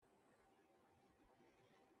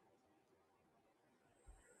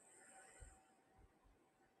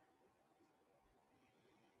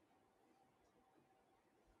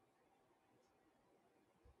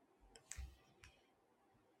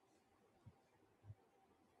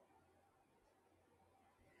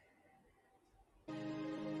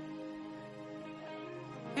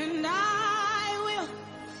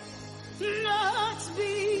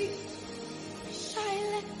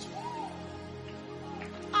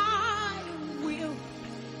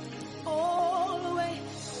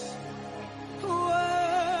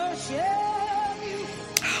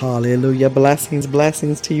Hallelujah. Blessings,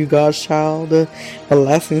 blessings to you, God's child.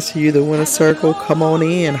 Blessings to you, the winner circle. Come on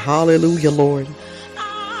in. Hallelujah, Lord.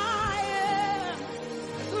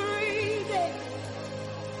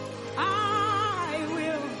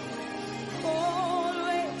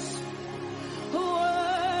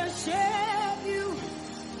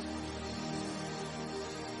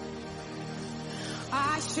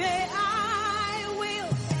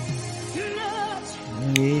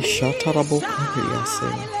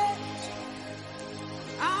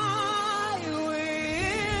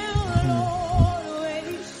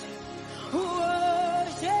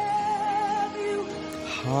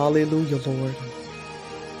 Hallelujah, Lord.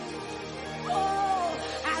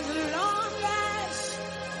 As long as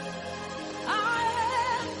I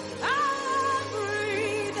am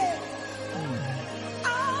breathing,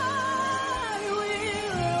 I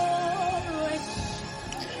will always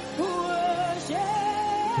worship.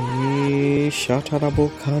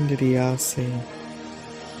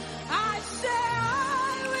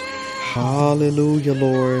 Hallelujah,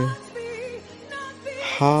 Lord.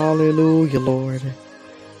 Hallelujah, Lord.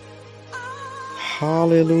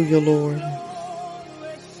 Hallelujah, Lord.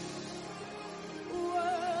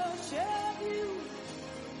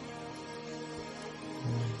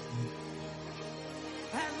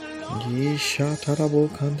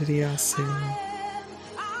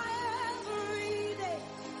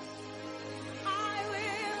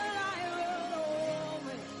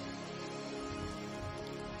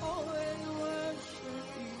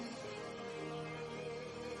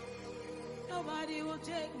 Nobody will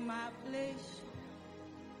take my place.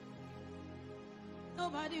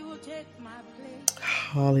 Nobody will take my place.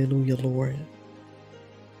 Hallelujah, Lord.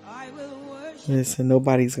 I will worship. Listen,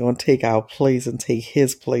 nobody's going to take our place and take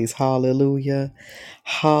his place. Hallelujah.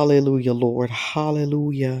 Hallelujah, Lord.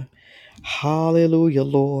 Hallelujah. Hallelujah,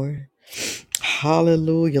 Lord.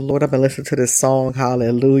 Hallelujah, Lord. I've been listening to this song.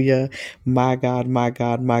 Hallelujah. My God, my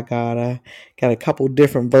God, my God. I got a couple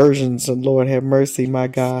different versions. And Lord have mercy, my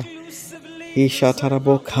God.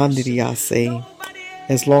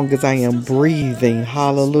 As long as I am breathing.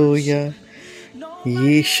 Hallelujah.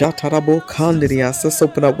 Let's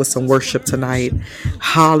open up with some worship tonight.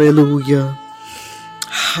 Hallelujah.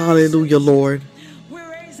 Hallelujah, Lord.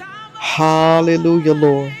 Hallelujah,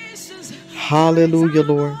 Lord. Hallelujah,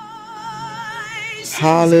 Lord.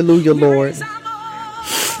 Hallelujah, Lord.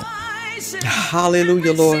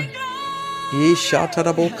 Hallelujah, Lord.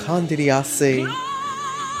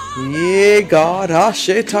 Yeah, God.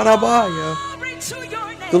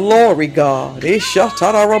 Glory, God.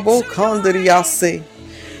 Hallelujah,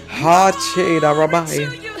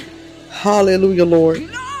 Lord.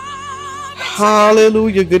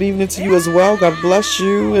 Hallelujah. Good evening to you as well. God bless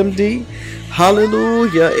you, MD.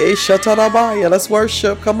 Hallelujah. Let's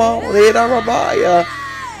worship. Come on.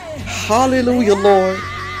 Hallelujah, Lord.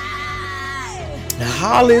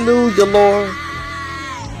 Hallelujah, Lord.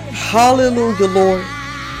 Hallelujah, Lord.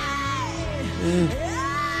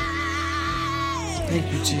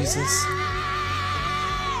 Thank you, Jesus.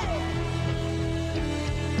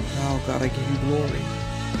 Oh, God, I give you glory.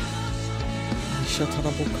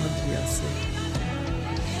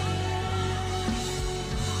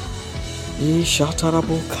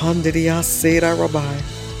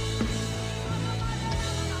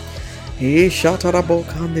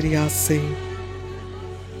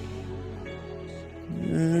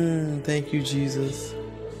 Thank you, Jesus.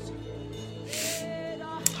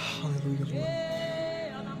 Hallelujah, Lord.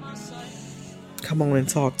 Come on and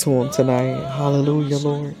talk to him tonight. Hallelujah,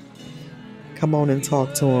 Lord. Come on and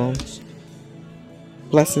talk to him.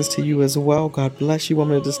 Blessings to you as well. God bless you,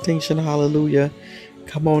 woman of distinction. Hallelujah.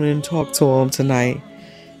 Come on and talk to him tonight.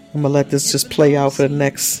 I'm going to let this just play out for the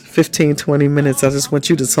next 15, 20 minutes. I just want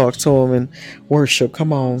you to talk to him and worship.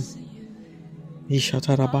 Come on.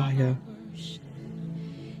 Ishatarabaya.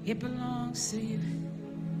 It belongs to you.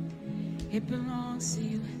 It belongs to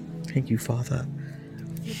you. Thank you, Father.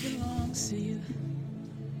 It belongs to you.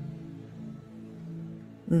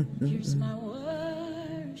 Here's my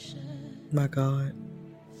worship. My God.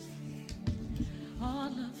 All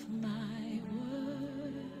of my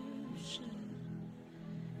worship.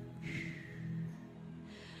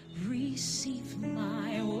 Receive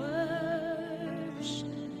my worship.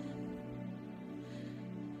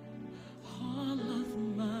 All of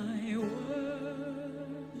my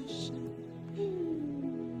worship.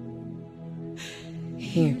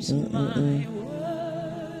 Here's my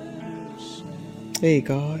worship. Hey,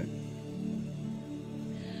 God.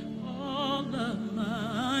 All of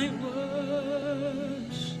my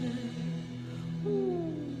worship.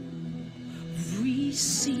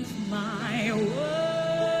 Receive my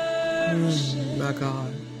worship. My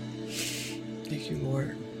God. you,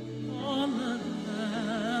 Lord. all of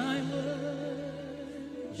my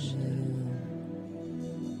worship,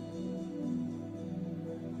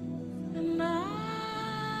 and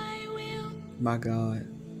I will My God.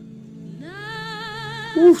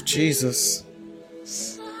 not Ooh, Jesus.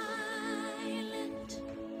 silent,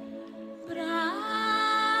 but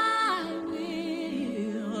I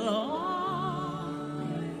will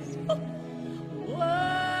always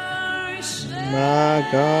worship. My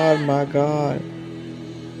God, my God.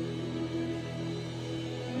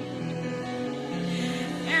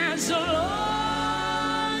 As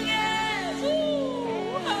long as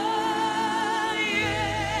I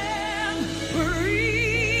am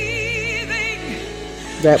breathing,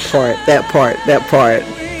 That part.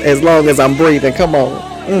 As long as I'm breathing, come on.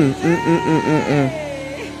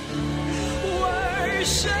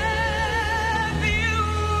 worship you.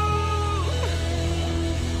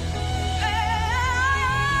 And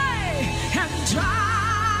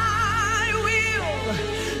I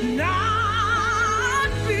will not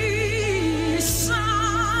be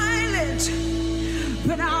silent,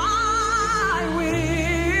 but I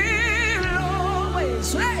will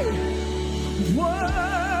always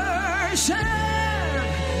worship.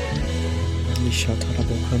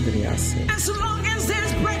 As long as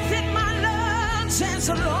there's breath in my lungs, as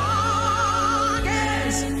long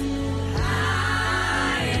as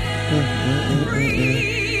I am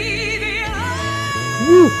breathing,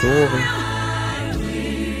 Ooh, glory.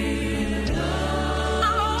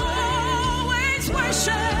 I'll always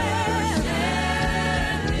worship.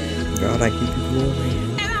 God, I give you glory.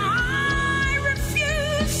 And I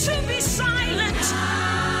refuse to be silent,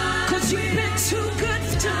 'cause you've been too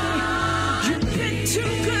good to me. You've been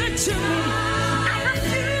too good to me. I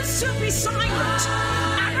refuse to be silent.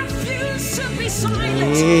 I refuse to be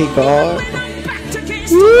silent. Hey, God. Even when I'm backed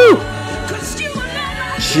against the Woo. wall, 'cause you alone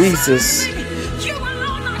are Jesus. deserving. You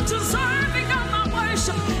alone are deserving of my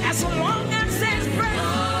worship. As long as there's breath,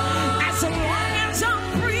 as long as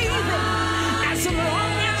I'm breathing, as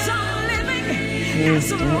long as I'm living,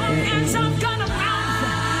 as long as I've got a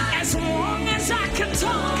mouth, as long as I can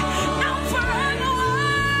talk, I'll forever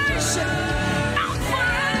worship. I'll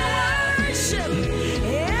forever worship.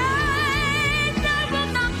 And I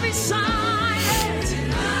will not be silent.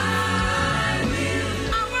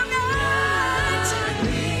 I will not be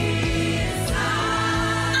silent.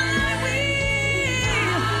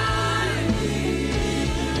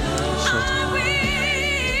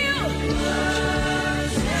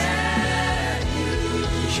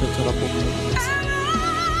 As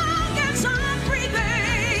long as I'm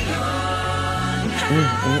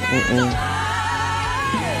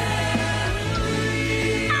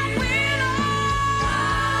breathing,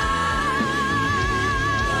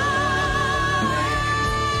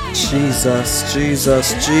 Jesus,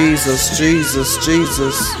 Jesus, Jesus, Jesus,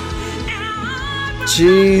 Jesus.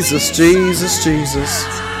 Jesus, Jesus, Jesus.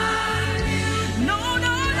 no,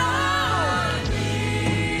 no, no.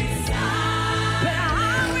 But I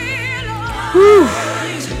will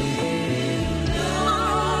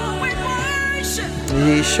always worship.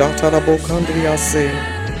 Ye shatarabokandriase.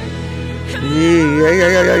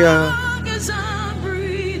 Yeah. As I'm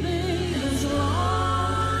breathing, as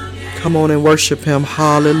long Come on and worship him.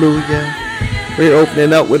 Hallelujah. We're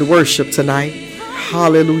opening up with worship tonight.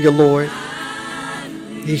 Hallelujah, Lord.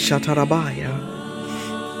 Ye shatarabaya.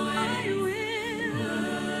 I will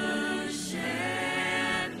worship.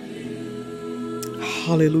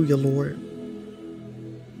 Hallelujah, Lord.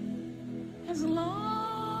 As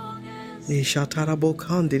long as Ye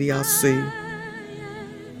shatarabokandriase. I am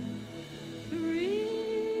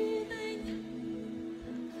breathing,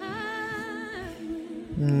 I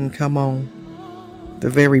Come on. The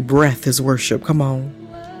very breath is worship. Come on.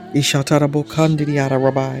 Ishatarabokandriara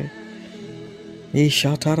Rabbi.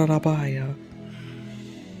 Ishatarabaya.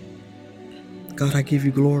 God, I give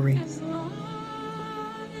you glory. as long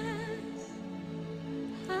as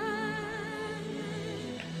I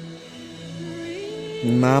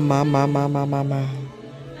am Ma.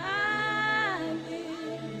 breathing,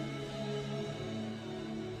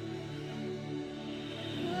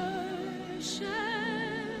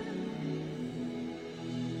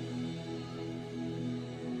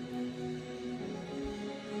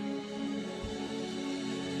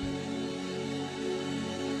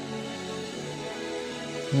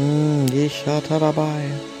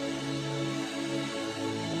 Ishatarabaya.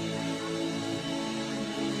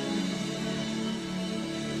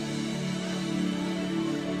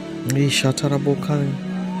 Ishatarabokan.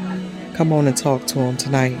 Come on and talk to him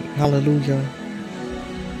tonight. Hallelujah.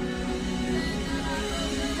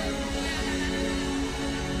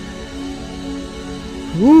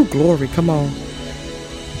 Woo, glory. Come on.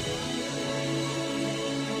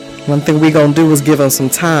 One thing we gonna do is give him some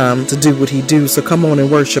time to do what he do. So come on and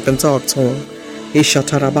worship and talk to him.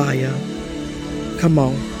 Ishatarabaya. Come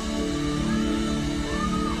on.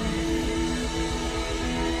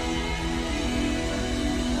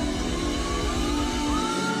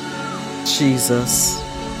 Jesus.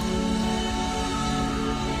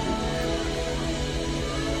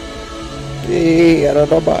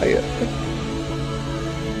 Ishatarabaya.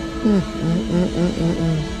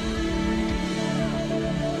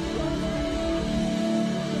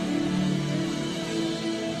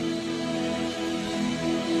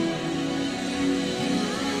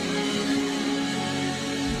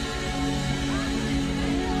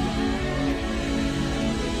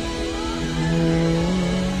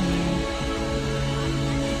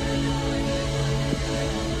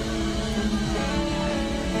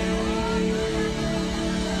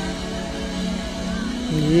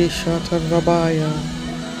 Ishatarabaya.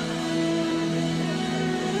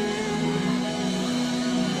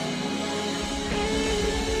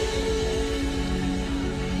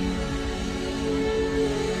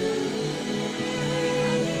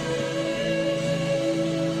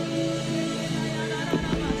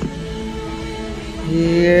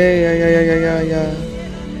 Yeah.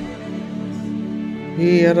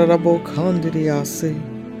 Yarabokandiriase.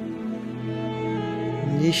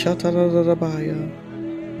 Ishatarabaya.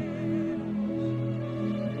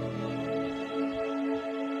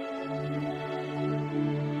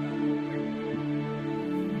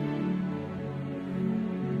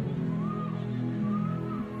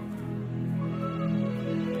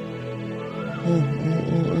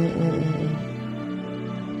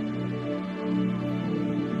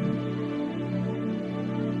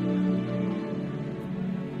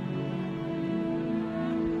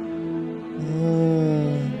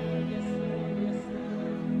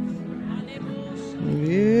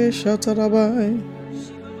 Shatarabai,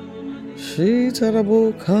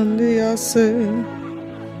 Shitarabu Kandiase.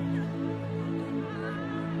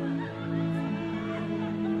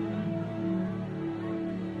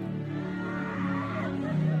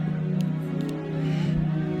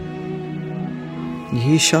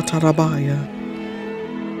 Yishatarabaya.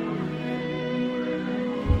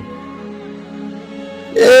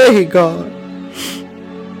 Hey, God.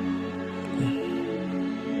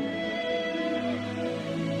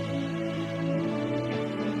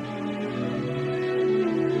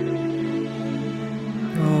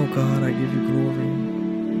 Oh God, I give you glory.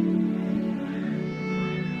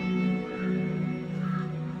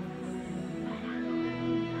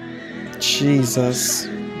 Jesus.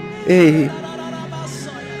 Hey.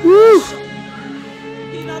 Woo.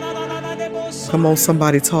 Come on,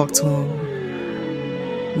 somebody talk to him.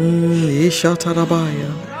 Ishatarabaya.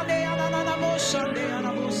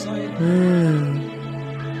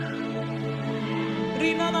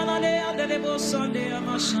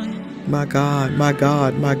 My God, my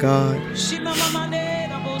God, my God.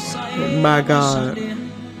 My God.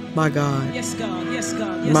 My God. Yes, God. Yes,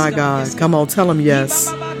 God. Yes, My God. God. Yes, Come on, tell him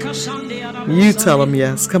yes. You tell him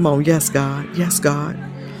yes. Come on, yes, God. Yes, God.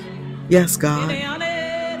 Yes, God.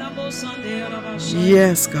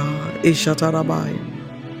 Yes, God. Ishatarabai.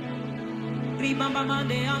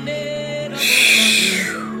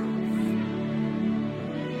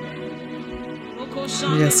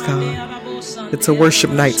 Yes, God. It's a worship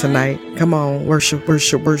night tonight. Come on, worship,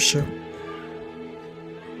 worship, worship.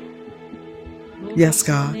 Yes,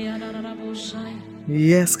 God.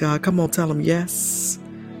 Yes, God. Come on, tell him yes.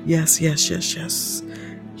 Yes, yes, yes, yes.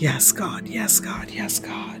 Yes, God. Yes, God. Yes,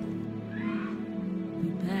 God.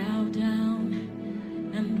 Bow down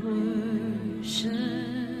and worship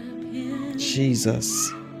Him.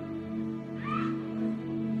 Jesus.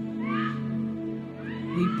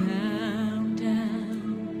 We bow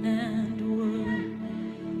down and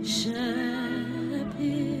worship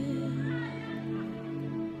Him.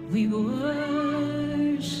 We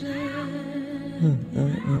worship.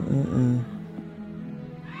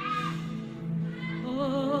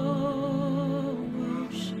 Oh,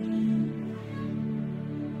 worship Him.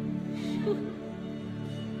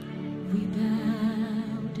 We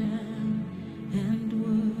bow down and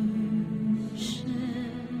worship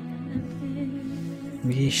Him.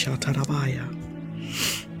 Yishatarabaya.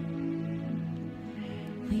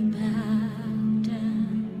 We bow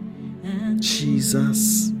down and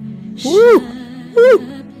Jesus. worship Woo! Woo!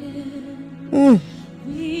 Him.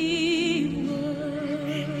 We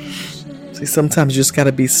worship. See, sometimes you just got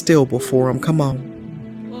to be still before him. Come on.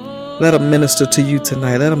 Let him minister to you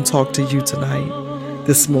tonight. Let him talk to you tonight,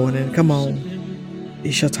 this morning. Come on.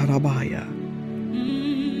 Ishatarabaya.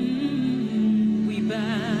 We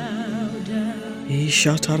bow down.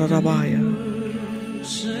 Ishatarabaya.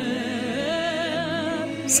 Worship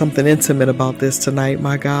Something intimate about this tonight,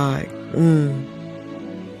 my God.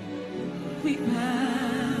 We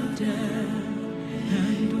bow down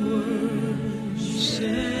and worship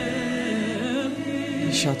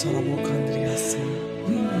you.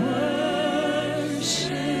 We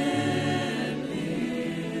worship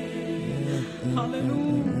you.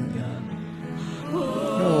 Hallelujah.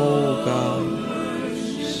 Oh God.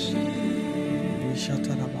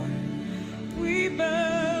 We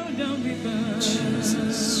bow down, we bow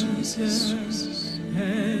Jesus, Jesus, Jesus.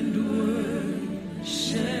 and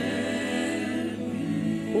worship.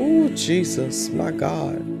 Oh, Jesus, my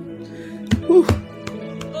God. Whew.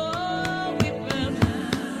 Oh, we bow down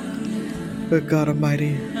Good God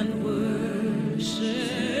Almighty. and worship.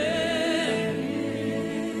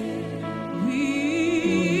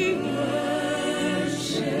 We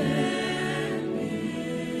worship.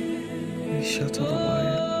 Shut up,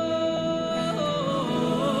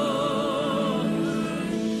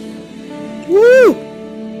 Woo!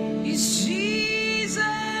 Is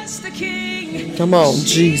Jesus the King? Come on,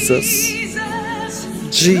 Jesus.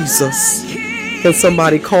 Jesus. The King. Can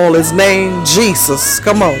somebody call his name? Jesus.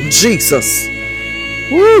 Come on, Jesus.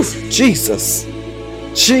 Woo! Jesus.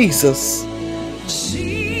 Jesus.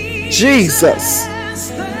 Jesus.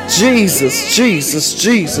 Jesus, Jesus,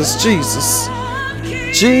 Jesus, Jesus.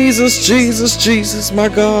 Jesus, Jesus, Jesus, my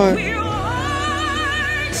God. We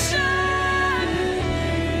worship.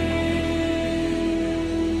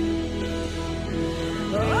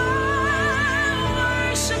 Oh,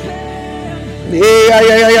 worship him.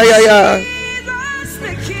 Yeah. Jesus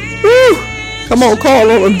the King. Woo! Come on,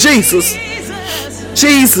 call on him. Jesus. Jesus.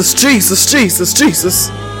 Jesus, Jesus, Jesus,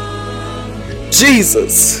 Jesus.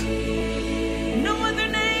 Jesus. No other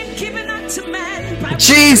name given unto man by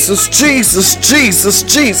Jesus, Jesus, Jesus,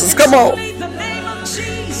 Jesus. Come on. only the name of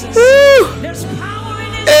Jesus. Woo! There's power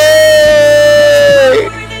in his Hey!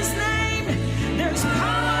 power in his name. There's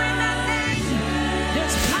power in that name.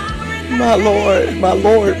 There's power in that My name. Lord, my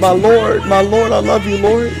Lord, my Lord, my Lord, I love you,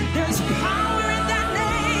 Lord. There's power in that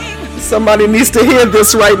name. Somebody needs to hear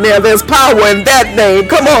this right now. There's power in that name.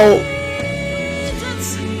 Come on.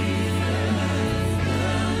 Jesus.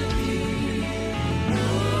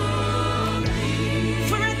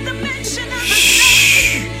 For at the mention of his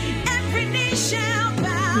name, every knee shall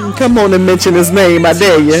bow. Come on and mention his name. I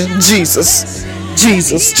dare you. Jesus.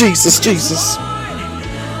 Jesus, Jesus, Jesus.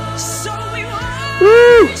 So we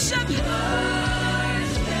Woo! worship.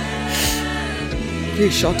 He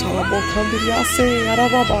shall tell about Candy, I say, I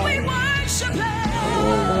don't know about We it. worship him.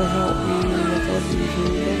 Oh, Lord, help me. I love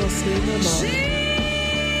you. Never say no more.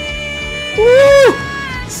 Woo!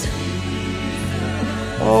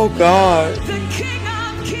 Oh, God. The King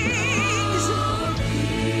of Kings.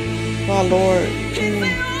 My Lord. In the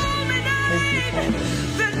only Thank you, name, Father.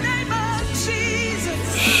 the name of Jesus.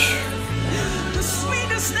 The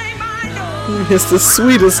sweetest name I know. It's the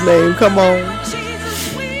sweetest name. Come on.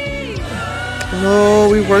 Jesus, we No,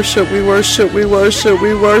 we worship, we worship, we worship,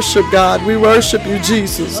 we worship God. We worship you,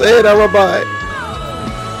 Jesus. Hey, that Rabbi.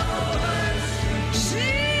 Jesus,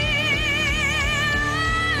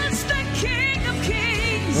 the King of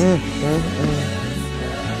Kings.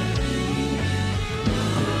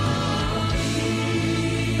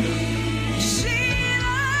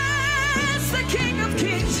 Jesus, the King of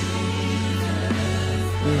Kings.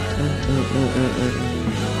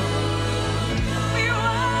 We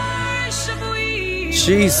worship, we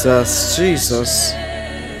Jesus, Jesus.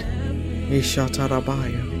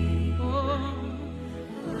 Ishatarabaya.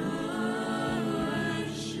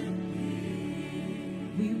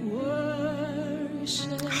 we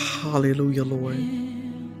worship. Hallelujah, Lord.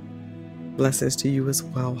 Blessings to you as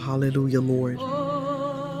well. Hallelujah, Lord.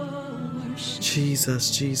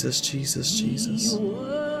 Jesus, Jesus, Jesus, Jesus.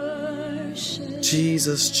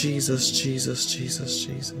 Jesus, Jesus, Jesus, Jesus,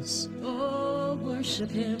 Jesus.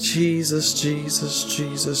 Worship him. Jesus, Jesus,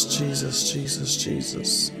 Jesus, Jesus, Jesus,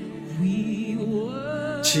 Jesus. We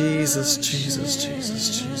worship. Jesus, Jesus,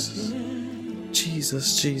 Jesus, Jesus.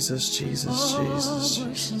 Jesus, Jesus, Jesus, Jesus,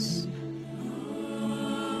 Jesus.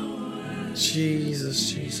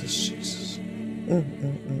 Jesus, Jesus, Jesus.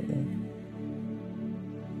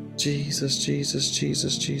 Jesus, Jesus,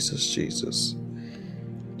 Jesus, Jesus, Jesus.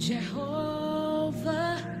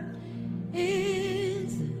 Jehovah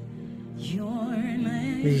is your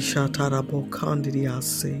name.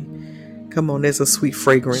 Ishatarabokandidiyasi. Come on, there's a sweet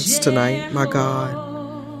fragrance tonight, my God.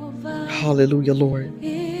 Hallelujah, Lord.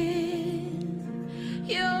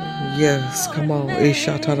 Yes, come on.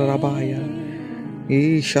 Ishatarabaya.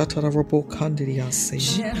 Ishatarabokandidiyasi.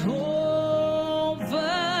 Jehovah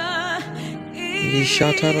is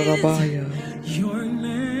Ishatarabaya. your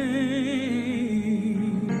name.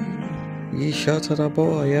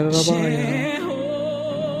 Ishatarabo, Yarabaya.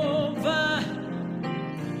 Jehovah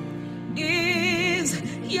is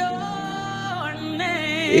your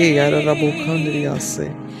name. Yarabo Kandriase.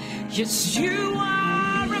 Yes, you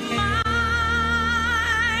are a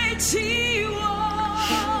mighty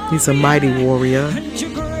warrior. He's a mighty warrior. And you're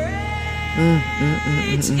great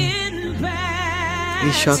in battle.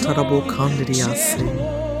 Ishatarabo Kandriase.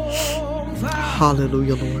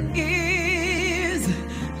 Hallelujah, Lord.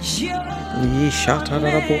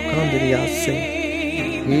 Ishatarabo Kandriase.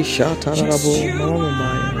 Ishatarabo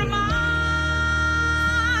Mamamaya.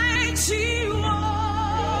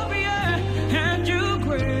 And you're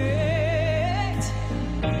great.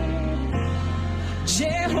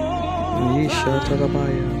 Jehovah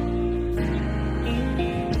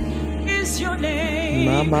is your name.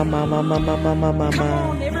 Mama. Come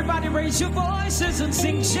on, everybody raise your voices and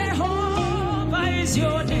sing. Jehovah is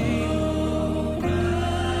your name.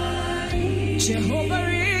 Jehovah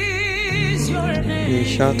is your name.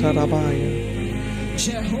 Ishatarabaya.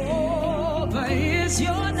 Jehovah is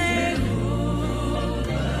your name.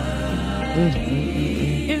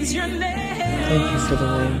 Is your name. Thank you for the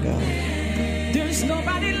rain, God. There's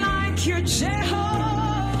nobody like you,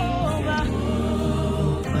 Jehovah.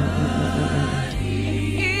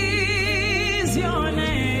 Is your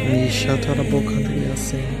name. Ishatarabo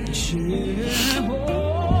Kandriase.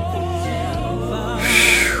 Jehovah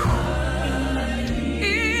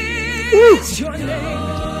is your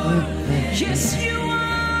name. Yes, you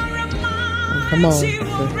are a Come on. mighty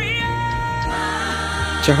warrior.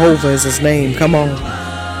 Jehovah is his name. Come on.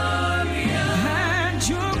 And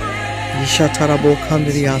you're great. Ishatarabo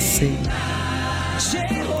Kandriase.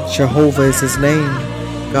 Jehovah is his name.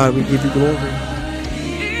 God, we give you glory.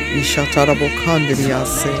 Ishatarabo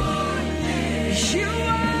Kandriase. You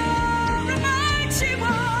are a mighty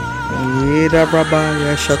warrior.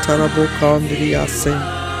 Yedarabaya Shatarabo Kandriase.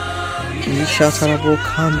 Ishatarabo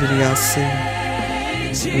Kandriase.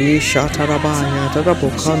 Ishatarabaya Darabo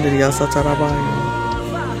Kandriasa Tarabaya.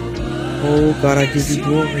 Oh God, I give you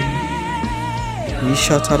glory.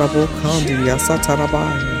 Ishatarabo Kandriasa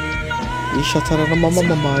Tarabaya.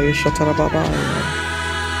 Ishatarabamama Ishatarababaya.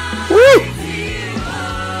 Woo!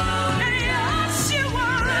 Yes, you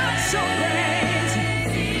are so great.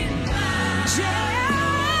 Jehovah,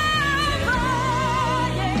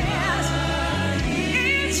 yes,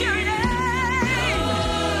 is your name.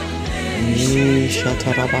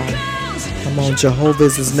 Ishatarabaya. Come on, Jehovah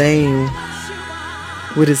is his name.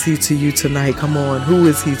 What is he to you tonight? Come on, who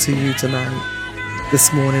is he to you tonight?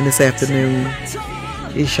 This morning, this afternoon.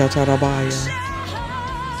 Ishatarabaya.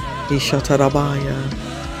 Ishatarabaya.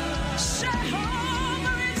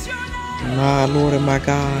 My Lord and my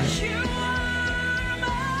God.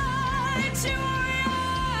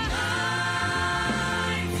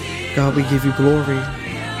 God, we give you glory.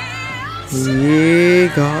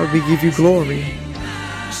 Yeah, God, we give you glory.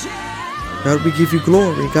 God, we give you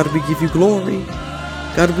glory. God, we give you glory.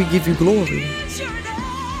 God, we give you glory.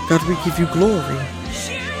 God, we give you glory.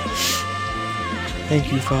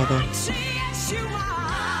 Thank you, Father.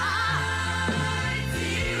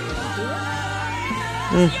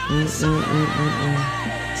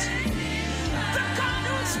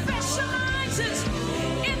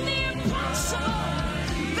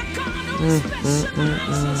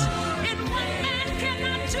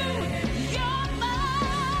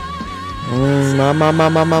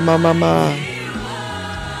 Mama.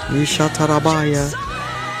 Ishatarabaya.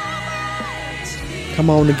 Come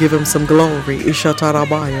on and give him some glory.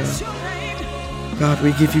 Ishatarabaya. God,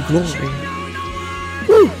 we give you glory.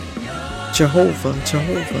 Woo! Jehovah.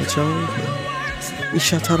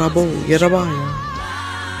 Ishatarabo. Yerabaya.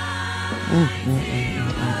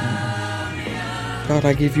 God,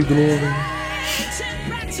 I give you glory.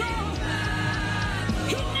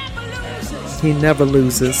 He never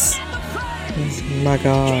loses. My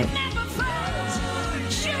God.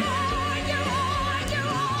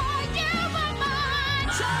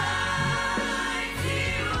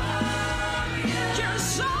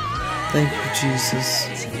 Thank you,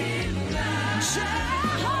 Jesus.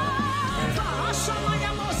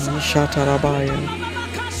 Ishatarabaya.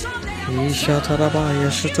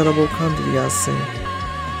 Shatarabokandriyase.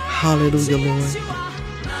 Hallelujah, Lord.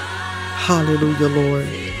 Hallelujah, Lord.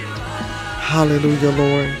 Hallelujah,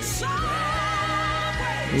 Lord.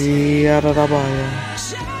 Yarabaya.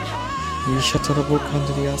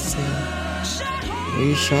 Ishatarabokandriyase.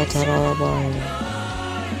 Ishatarabaya.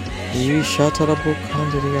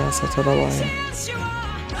 Ishatarabokandriyase tarabaya.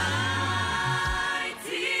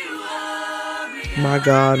 My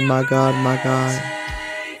God, my God, my God.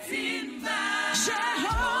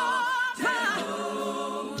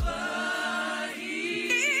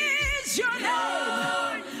 Yes, your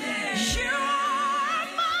name. You are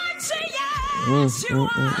mighty. Yes, you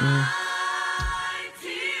are.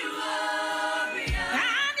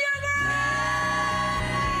 And you're great.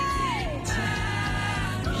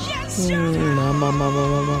 Yes, you're great.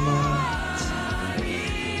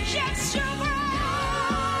 Yes, you're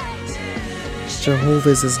great. Jehovah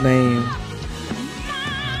is his name.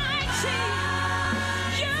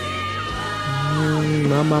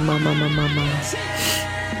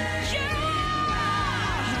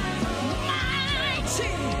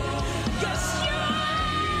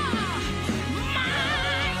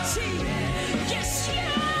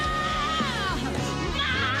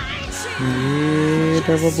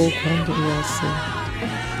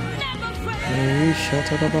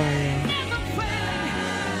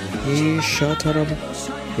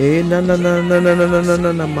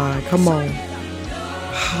 Come on.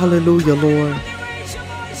 Hallelujah, Lord.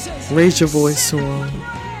 Raise your voice to him.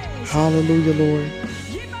 Hallelujah, Lord.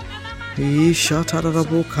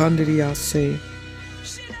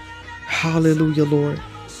 Hallelujah, Lord.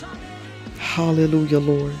 Hallelujah,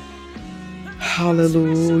 Lord.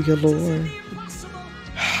 Hallelujah, Lord.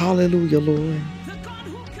 Hallelujah, Lord.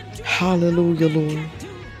 Hallelujah, Lord.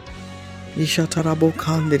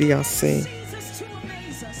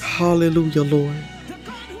 Hallelujah, Lord.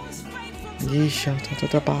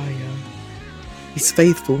 He's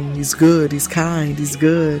faithful, he's good, he's kind, he's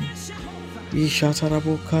good.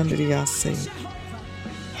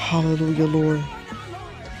 Hallelujah, Lord.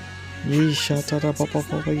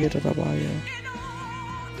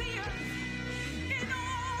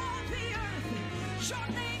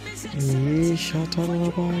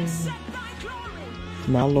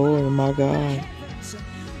 My Lord and my God.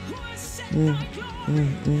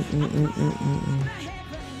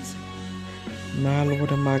 My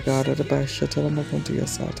Lord and my God, at the back, shut up, I'm going to your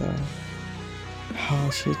sata. Ha,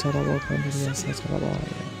 shit, I'm going to your sata.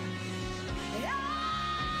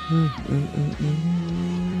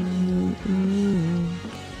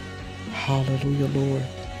 Hallelujah, Lord.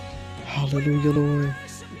 Hallelujah, Lord.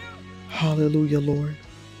 Hallelujah, Lord.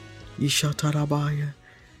 Yishatarabaya.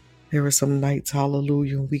 There are some nights,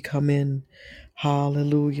 hallelujah, we come in.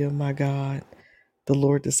 Hallelujah, my God. The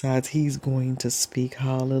Lord decides he's going to speak.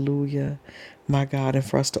 Hallelujah. My God, and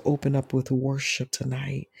for us to open up with worship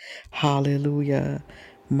tonight. Hallelujah.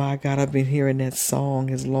 My God, I've been hearing that song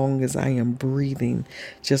as long as I am breathing,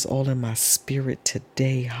 just all in my spirit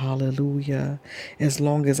today. Hallelujah. As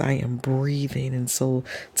long as I am breathing. And so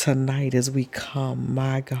tonight as we come,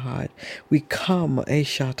 my God, we come,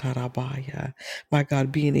 Eshatarabaya, my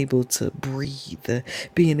God, being able to breathe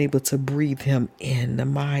him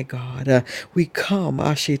in, my God. We come,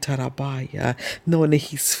 Ashitarabaya, knowing that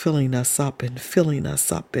he's filling us up and filling us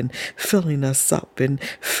up and filling us up and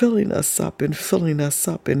filling us up and filling us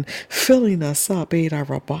up and filling us up,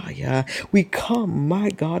 Edarabaya. We come,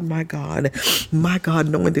 my God,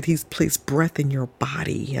 knowing that he's placed breath in your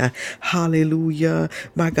body. Hallelujah.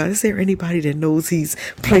 My God, is there anybody that knows he's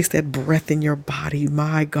placed that breath in your body?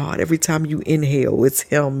 My God, every time you inhale, it's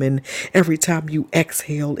him, and every time you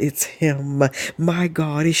exhale, it's him. My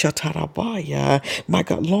God, Ishatarabaya. My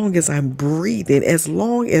God, long as I'm breathing, as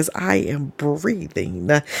long as I am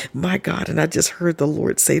breathing, my God. And I just heard the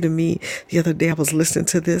Lord say to me the other day, I was listening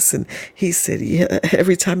to this, and he said, yeah,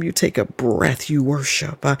 every time you take a breath, you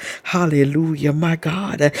worship. Hallelujah, my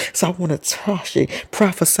God. So I want to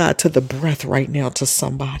prophesy to the breath right now to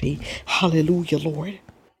somebody. Hallelujah, Lord.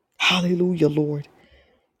 Hallelujah, Lord.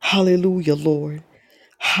 Hallelujah, Lord.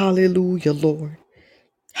 Hallelujah, Lord.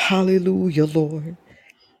 Hallelujah, Lord.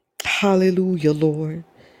 Hallelujah,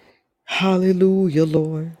 Lord. Hallelujah,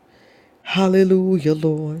 Lord. Hallelujah,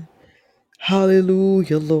 Lord.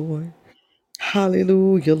 Hallelujah, Lord.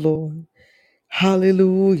 Hallelujah, Lord.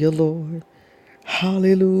 Hallelujah, Lord.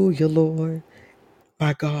 Hallelujah, Lord.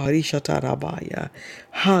 My God, Ishatarabaya.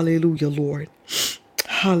 Hallelujah, Lord.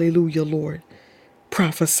 Hallelujah, Lord.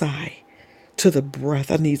 Prophesy to the breath.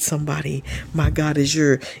 I need somebody, my God, as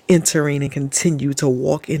you're entering and continue to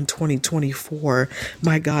walk in 2024,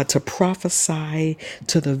 my God, to prophesy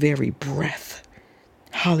to the very breath.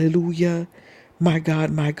 Hallelujah. My God,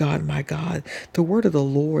 my God, my God. The word of the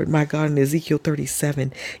Lord, my God, in Ezekiel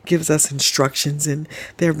 37 gives us instructions. And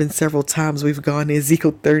there have been several times we've gone to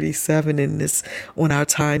Ezekiel 37 in this on our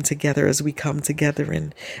time together as we come together.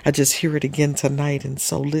 And I just hear it again tonight. And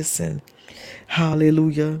so listen.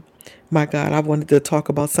 Hallelujah. My God, I wanted to talk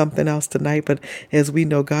about something else tonight, but as we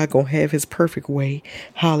know, God gonna have his perfect way.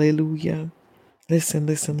 Hallelujah. Listen,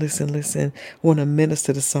 listen, listen, listen. I want to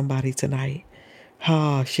minister to somebody tonight.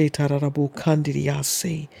 Ha, shetararabu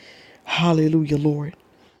kandidiyase. Hallelujah, Lord.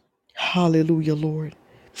 Hallelujah, Lord.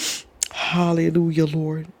 Hallelujah,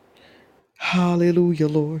 Lord. Hallelujah,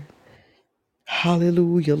 Lord.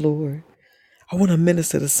 Hallelujah, Lord. I want to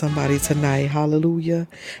minister to somebody tonight. Hallelujah.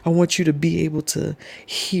 I want you to be able to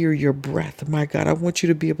hear your breath. My God, I want you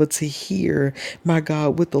to be able to hear, my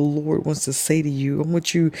God, what the Lord wants to say to you. I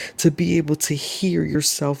want you to be able to hear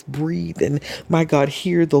yourself breathe and, my God,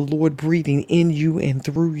 hear the Lord breathing in you and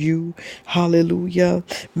through you. Hallelujah.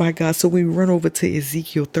 My God. So we run over to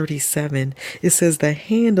Ezekiel 37. It says, the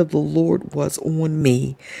hand of the Lord was on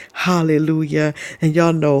me. Hallelujah. And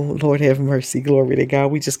y'all know, Lord have mercy. Glory to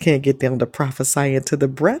God. We just can't get down to prophesying to the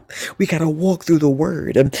breath. We got to walk through the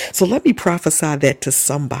word. So let me prophesy that to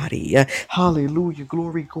somebody. Hallelujah.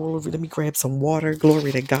 Glory, glory. Let me grab some water.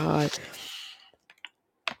 Glory to God.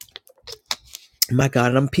 My God.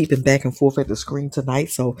 And I'm peeping back and forth at the screen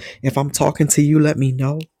tonight. So if I'm talking to you, let me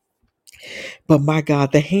know. But my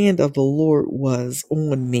God, the hand of the Lord was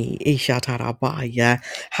on me. Ishatarabaya.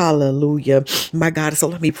 Hallelujah. My God, so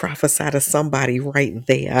let me prophesy to somebody right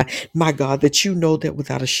there. My God, that you know that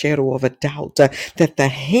without a shadow of a doubt, that the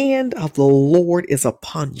hand of the Lord is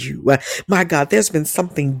upon you. My God, there's been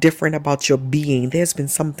something different about your being. There's been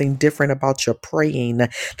something different about your praying.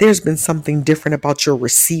 There's been something different about your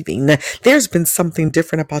receiving. There's been something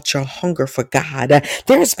different about your hunger for God.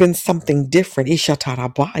 There's been something different.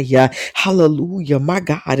 Ishatarabaya. Hallelujah, my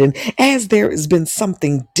God. And as there has been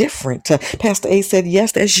something different, Pastor A said,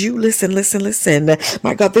 yes, that's you. Listen, listen, listen.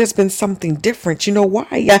 My God, there's been something different. You know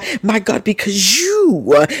why? My God, because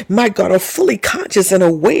you, my God, are fully conscious and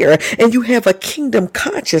aware, and you have a kingdom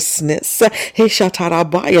consciousness.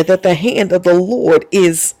 Hishatarabaya, that the hand of the Lord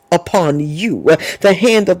is upon you. The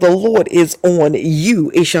hand of the Lord is on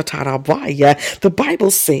you. Ishatarabaya. The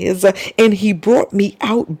Bible says, and he brought me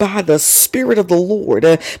out by the Spirit of the Lord,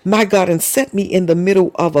 my God, and set me in the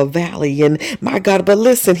middle of a valley. And my God, but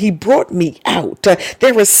listen, he brought me out.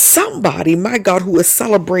 There is somebody, my God, who is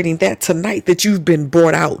celebrating that tonight, that you've been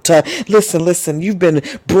brought out. Listen, listen, you've been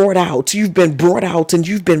brought out. You've been brought out, and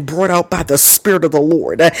you've been brought out by the Spirit of the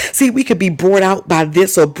Lord. See, we could be brought out by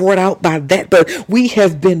this or brought out by that, but we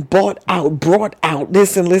have been brought out.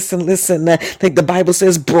 Listen, listen, listen. I think the Bible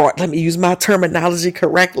says brought. Let me use my terminology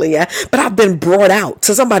correctly. But I've been brought out.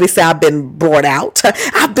 So somebody say, I've been brought out.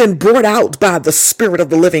 I've been brought out by the Spirit of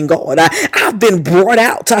the living God. I've been brought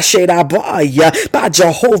out, by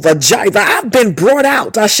Jehovah Jireh. I've been brought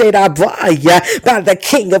out, by the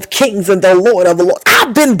King of Kings and the Lord of Lords.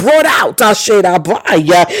 I've been brought out,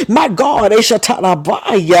 my God,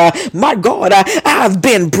 my God, I've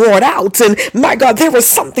been brought out. And my God, there was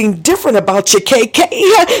something different about your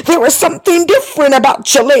KK. There was something different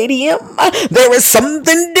about your Lady M. There was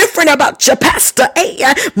something different about your Pastor A.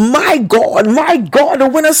 My God, to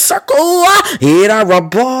win a circle.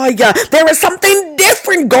 There is something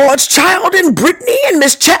different, God's child, and Brittany and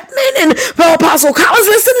Miss Chapman and Apostle Collins.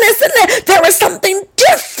 Listen. There is something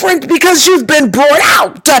different because you've been brought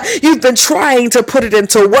out. You've been trying to put it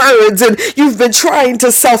into words, and you've been trying to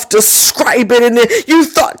self-describe it, and you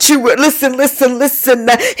thought you would listen.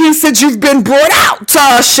 He said you've been brought out.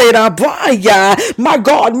 My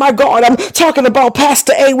God, I'm talking about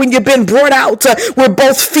Pastor A. When you've been brought out, where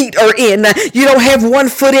both feet are in. You don't have one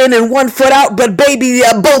foot in and one foot out, but baby,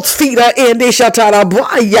 both feet are in.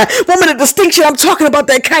 Woman of distinction, I'm talking about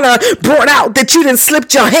that kind of brought out that you didn't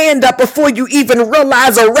slip your hand up before you even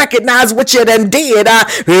realize or recognize what you done did. I'm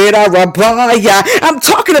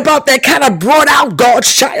talking about that kind of brought out,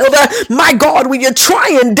 God's child. My God, when you're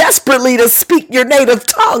trying desperately to speak your native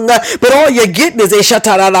tongue, but all you're getting is a you've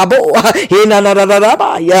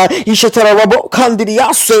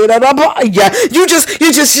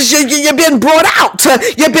been brought out.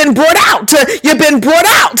 You've been brought out. You've been brought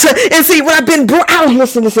out. And see, when I've been brought out,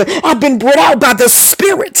 listen, I've been brought out by the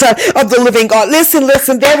Spirit of the living God. Listen,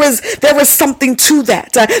 there is something to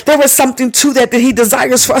that. There is something to that he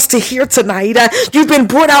desires for us to hear tonight. You've been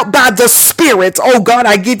brought out by the Spirit. Oh God,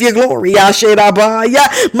 I give you glory.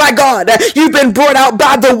 My God, you've been brought out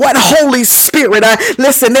by the what? Holy Spirit.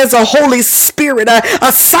 Listen, there's a Holy Spirit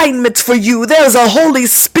assignment for you. There's a Holy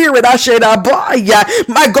Spirit.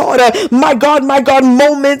 My God,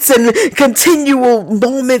 moments and continual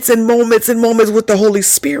moments with the Holy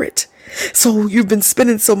Spirit. So you've been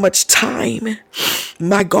spending so much time,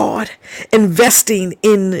 my God, investing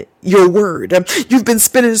in your word. You've been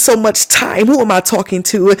spending so much time. Who am I talking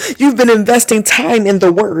to? You've been investing time in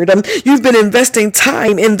the word. You've been investing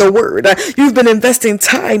time in the word. You've been investing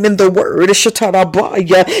time in the word.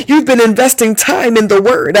 You've been investing time in the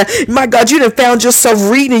word. My God, you done found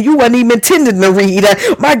yourself reading. You weren't even intending to read.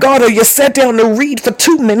 My God, or you sat down to read for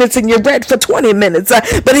 2 minutes and you read for 20 minutes.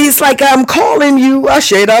 But he's like, I'm calling you.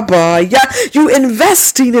 You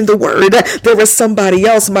investing in the word. There is somebody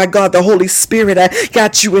else, my God, the Holy Spirit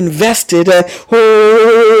got you invested.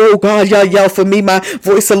 Oh God, y'all yell for me. My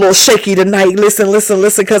voice a little shaky tonight. Listen,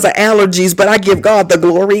 because of allergies, but I give God the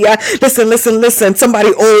glory. Listen.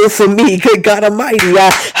 Somebody for me. Good God Almighty.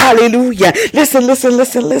 Hallelujah. Listen.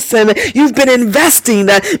 You've been investing.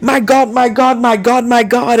 My God.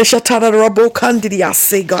 I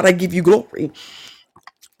say, God, I give you glory.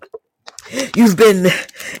 You've been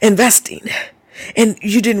investing. And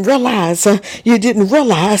you didn't realize, God,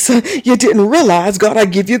 I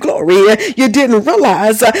give you glory. You didn't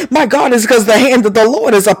realize, my God, is because the hand of the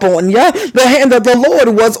Lord is upon you. The hand of the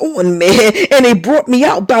Lord was on me, and he brought me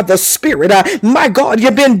out by the Spirit. My God,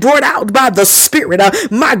 you've been brought out by the Spirit.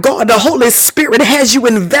 My God, the Holy Spirit has you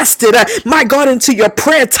invested, my God, into your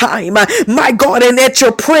prayer time. My God, and at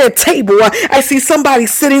your prayer table, I see somebody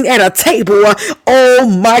sitting at a table. Oh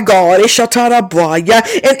my God,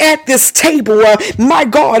 and at this table, my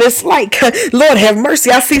God, it's like, Lord have mercy.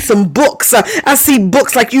 I see some books. I see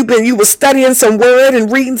books like you were studying some word and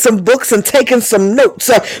reading some books and taking some notes.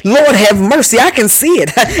 Lord have mercy. I can see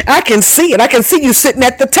it. I can see you sitting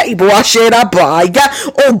at the table.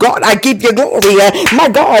 Oh God, I give you glory. My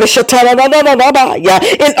God,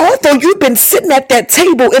 and although you've been sitting at that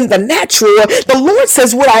table in the natural, the Lord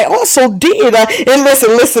says what I also did. And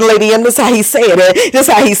listen, lady, and this is how he's saying it. This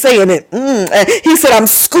is how he's saying it. He said, I'm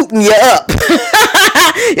scooting you up.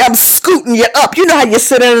 I'm scooting you up. You know how you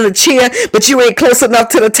sit in a chair, but you ain't close enough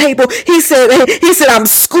to the table. He said, I'm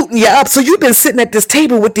scooting you up. So you've been sitting at this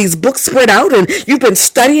table with these books spread out, and you've been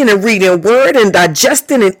studying and reading word and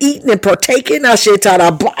digesting and eating and partaking. And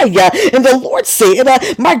the Lord said,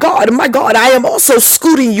 my God, I am also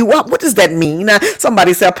scooting you up. What does that mean?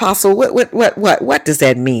 Somebody said, Apostle, what does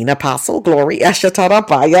that mean, Apostle? Glory. I'm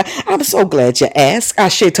so glad you asked.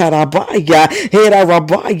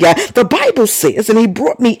 The Bible says, and he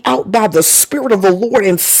brought me out by the Spirit of the Lord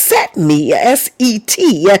and set me,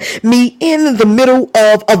 S-E-T, me in the middle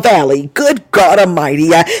of a valley. Good God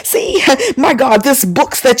Almighty. See, my God, this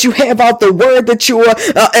books that you have out, the word that you are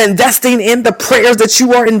investing in, the prayers that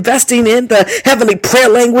you are investing in, the heavenly prayer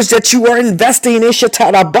language that you are investing in, he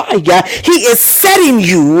is setting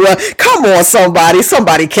you. Come on,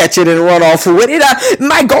 somebody catch it and run off with it.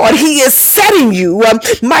 My God, he is setting you,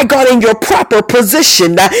 my God, in your proper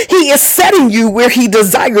position. He is setting you where he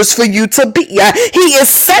desires for you to be. He is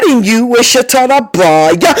setting you where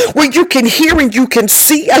you can hear and you can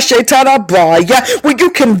see, where you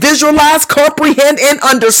can visualize, comprehend, and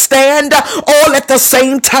understand all at the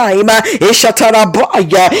same time. He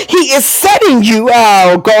is setting you.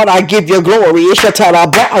 Oh God, I give you glory. He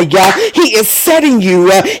is setting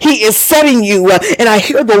you. He is setting you. And I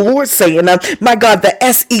hear the Lord saying, my God, the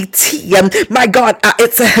S-E-T, my God,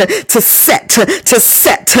 it's to set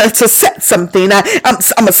something. I'm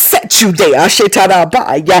gonna set you there.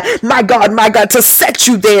 My God, to set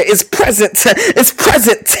you there is present. It's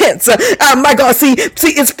present tense. My God, see,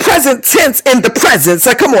 it's present tense in the presence.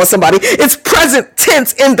 Come on, somebody. It's present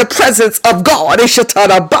tense in the presence of God.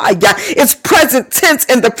 It's present tense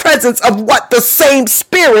in the presence of what the same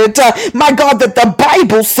Spirit, my God, that the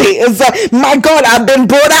Bible says, my God, I've been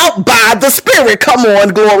brought out by the Spirit. Come on,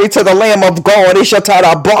 glory to the Lamb of God.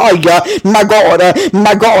 My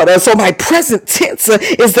God. So my present tense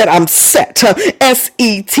is that I'm set.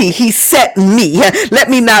 S-E-T. He set me. Let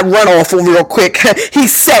me not run off real quick. He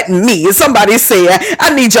set me. Somebody say,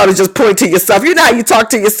 I need y'all to just point to yourself. You know how you talk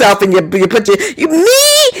to yourself and you put me.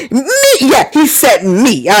 Yeah, he set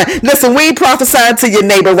me. Listen, we ain't prophesying to your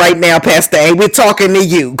neighbor right now, Pastor A. We're talking to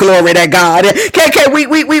you. Glory to God. KK,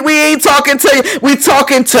 we ain't talking to you. We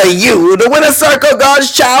talking to you. The Winner Circle,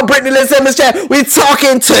 God's child, Brittany Liz Simmons, we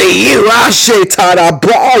talking to you.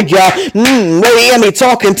 He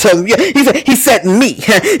talking to you. He set me.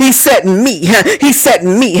 He set me. He set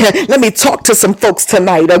me. Let me talk to some folks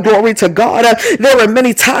tonight. Glory to God. There are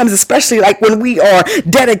many times, especially like when we are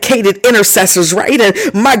dedicated intercessors, right? And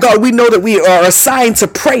my My God, we know that we are assigned to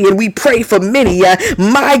pray, and we pray for many.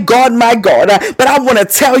 My God, my God. But I want to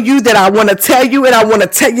tell you that I want to tell you, and I want to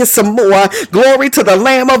tell you some more. Glory to the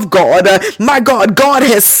Lamb of God. My God, God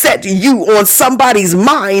has set you on somebody's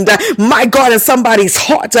mind, my God, and somebody's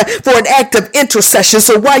heart for an act of intercession.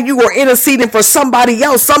 So while you are interceding for somebody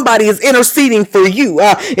else, somebody is interceding for you.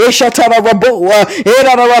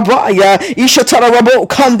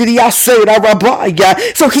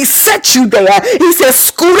 So he set you there. He says,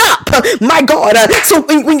 scoot up, my God. So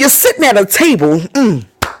when you're sitting at a table,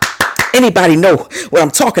 anybody know what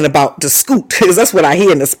I'm talking about? To scoot, because that's what I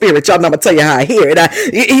hear in the spirit. Y'all know I'm gonna tell you how I hear it.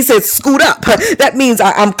 He said, "Scoot up." That means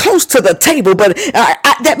I'm close to the table, but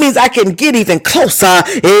that means I can get even closer. I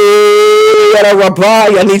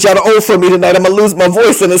need y'all to hold for me tonight. I'm gonna lose my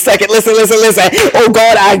voice in a second. Listen. Oh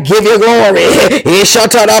God, I give you glory.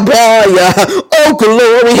 Oh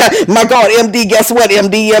glory, my God, MD. Guess what?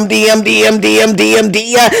 MD.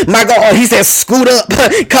 My God, he said, "Scoot up,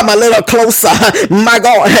 come a little closer." My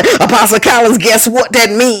God, Apostle Collins, guess what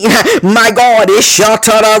that means? My God, it's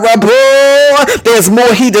there's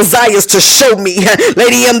more he desires to show me.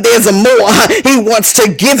 Lady M, there's more he wants to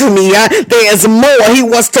give me. There's more he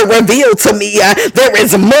wants to reveal to me. There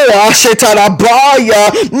is more,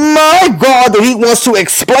 my God, that he wants to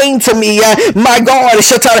explain to me. My God,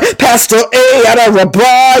 Pastor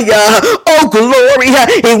oh glory,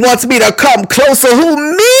 he wants me to come closer. Who,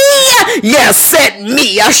 me? Yes, set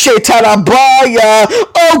me.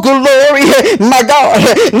 Oh glory, my God.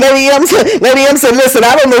 Lady M said, listen,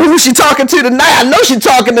 I don't know who she talking to tonight. I know she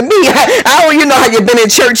talking to me. I don't, you know how you've been in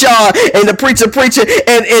church, y'all, and the preacher,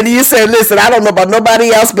 and you said, listen, I don't know about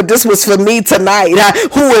nobody else, but this was for me tonight.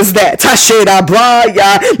 Who is that?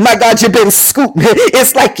 My God, you've been scooting.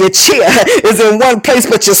 It's like your chair is in one place,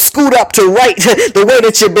 but you scoot up to write the way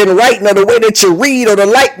that you've been writing, or the way that you read, or the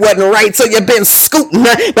light wasn't right, so you've been scooting.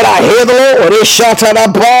 But I hear the Lord.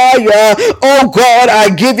 Oh God, I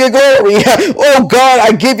give you glory. Oh God,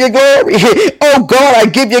 I give you glory. Oh God, I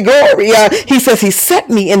give you glory. He says he set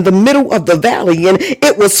me in the middle of the valley, and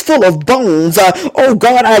it was full of bones. Oh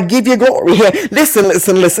God, I give you glory. Listen.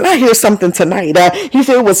 I hear something tonight. He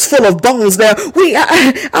said it was full of bones. Now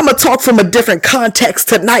I'm gonna talk from a different context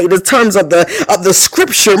tonight in terms of the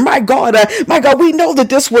scripture. My God, we know that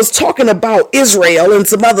this was talking about Israel and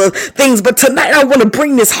some other things, but tonight I want to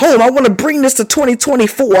bring this home. I want to bring this to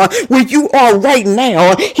 2024, where you are right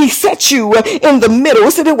now. He set you in the middle.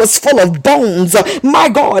 He said it was full of bones. My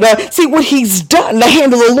God, see what he's done. The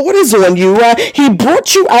hand of the Lord is on you. He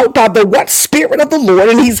brought you out by the what spirit of the Lord,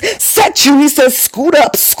 and he's set you. He says, scoot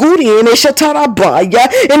up, scoot in,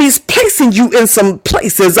 and he's placing you in some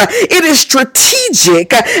places. It is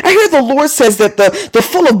strategic. I hear the Lord says that the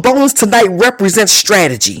full of bones tonight represents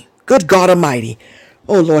strategy. Good God Almighty.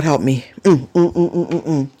 Oh Lord, help me.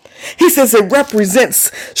 He says it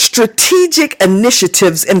represents strategic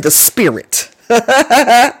initiatives in the spirit.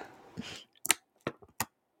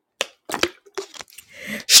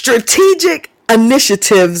 Strategic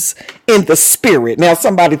initiatives in the spirit. Now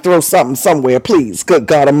somebody throw something somewhere, please. Good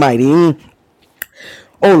God Almighty.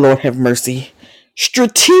 Oh Lord, have mercy.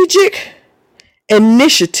 Strategic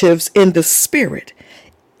initiatives in the spirit.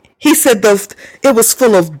 He said it was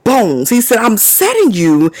full of bones. He said, I'm setting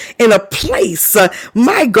you in a place,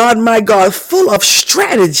 my God, full of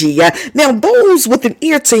strategy. Now, those with an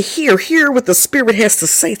ear to hear what the Spirit has to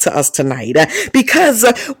say to us tonight. Because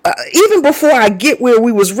even before I get where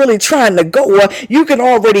we was really trying to go, you can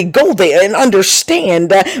already go there and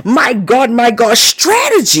understand, my God,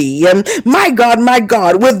 strategy. My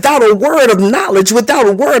God, without a word of knowledge, without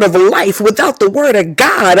a word of life, without the word of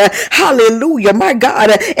God, hallelujah, my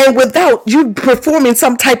God, and without you performing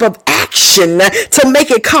some type of action to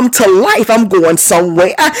make it come to life, I'm going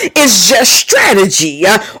somewhere. It's just strategy.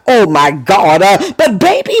 Oh my God. But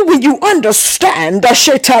baby, when you understand, my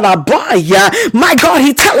God,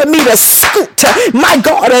 he telling me to scoot. My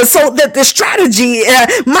God, so that the strategy,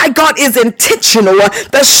 my God, is intentional.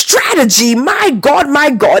 The strategy, my God,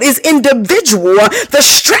 is individual. The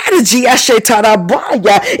strategy,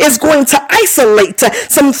 is going to isolate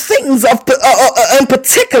some things in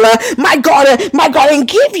particular, my God, and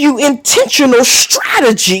give you intentional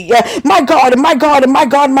strategy. My God, my God, my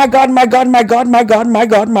God, my God, my God, my God, my God, my God,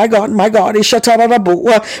 my God, my God,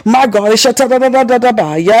 my God,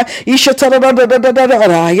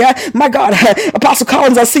 my God, Apostle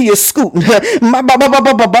Collins, I see you scooting.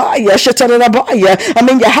 I'm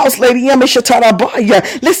in your house, Lady M.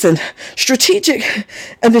 Listen, strategic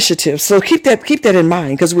initiatives. So keep that in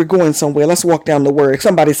mind, because we're going somewhere. Let's walk down the word.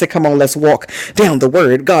 Somebody said, come on, let's walk down the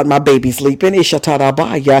word. God, my baby's leaping.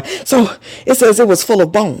 Ishatarabaya. So it says it was full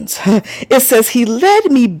of bones. It says he led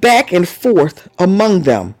me back and forth among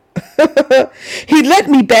them. He led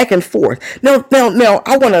me back and forth. Now,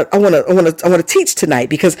 I wanna teach tonight,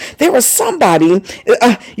 because there was somebody.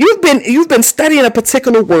 You've been studying a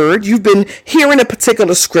particular word. You've been hearing a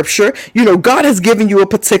particular scripture. God has given you a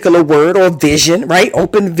particular word or vision, right?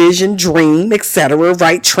 Open vision, dream, etc.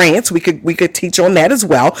 Right? Trance. We could teach on that as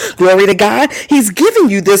well. Glory to God. He's giving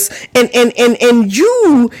you this, and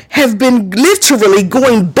you have been literally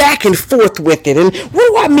going back and forth with it. And what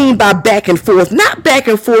do I mean by back and forth? Not back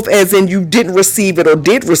and forth as in you didn't receive it or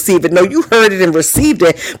did receive it. No, you heard it and received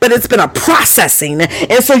it, but it's been a processing.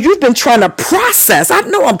 And so you've been trying to process. I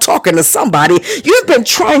know I'm talking to somebody. You've been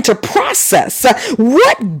trying to process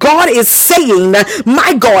what God is saying,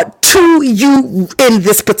 my God, to you in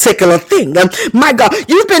this particular thing. My God,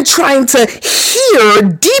 you've been trying to hear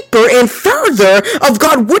deeper and further of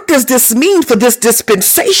God. What does this mean for this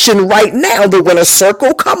dispensation right now? The winter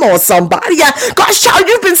circle. Come on, somebody. Gosh, child,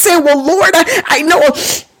 you've been saying, well, Lord, I know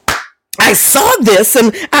I saw this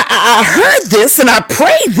and I heard this and I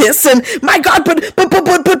prayed this, and my God, but okay,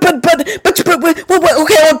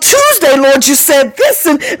 on Tuesday, Lord, you said this,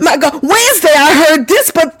 and my God, Wednesday I heard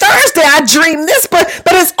this, but Thursday I dreamed this, but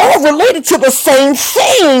it's all related to the same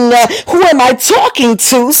thing. Who am I talking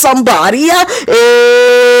to? Somebody?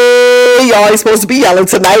 Y'all ain't supposed to be yelling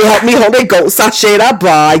tonight. Help me, Holy Ghost. I share that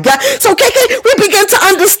by. So we begin to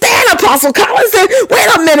understand, Apostle Collins, and wait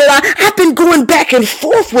a minute, I've been going back and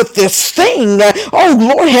forth with this thing. Oh,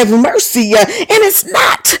 Lord have mercy. And it's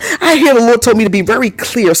not. I hear the Lord told me to be very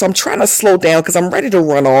clear, so I'm trying to slow down because I'm ready to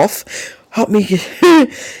run off. Help me.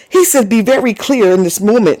 He said, be very clear in this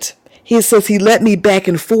moment. He says he led me back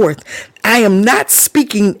and forth. I am not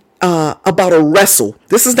speaking about a wrestle.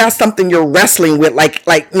 This is not something you're wrestling with, like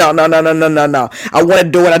no. I want to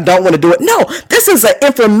do it, I don't want to do it. No, this is an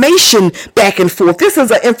information back and forth. This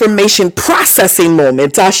is an information processing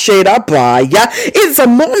moment. It's a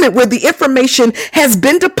moment where the information has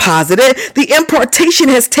been deposited, the impartation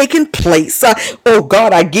has taken place. Oh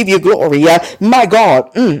God, I give you glory. My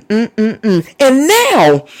God. And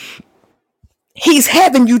now he's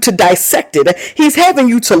having you to dissect it. He's having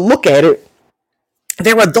you to look at it.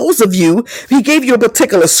 There are those of you, he gave you a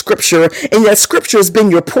particular scripture, and that scripture has been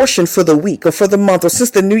your portion for the week or for the month or since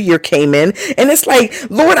the new year came in. And it's like,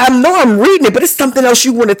 Lord, I know I'm reading it, but it's something else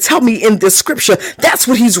you want to tell me in this scripture. That's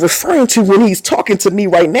what he's referring to when he's talking to me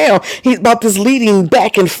right now. He's about this leading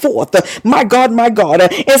back and forth. My God, my God.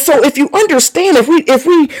 And so if you understand, if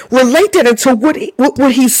we relate that into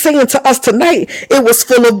what he's saying to us tonight, it was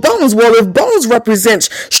full of bones. Well, if bones represents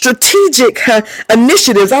strategic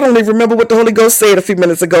initiatives, I don't even remember what the Holy Ghost said a few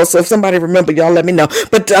minutes ago, so if somebody remember, y'all let me know.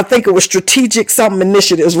 But I think it was strategic something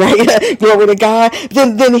initiatives, right? Glory to God.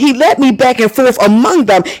 Then he led me back and forth among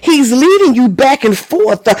them. He's leading you back and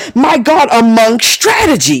forth, my God, among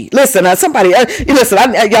strategy. Listen, somebody, listen,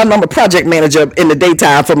 y'all know I'm a project manager in the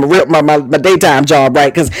daytime from my daytime job,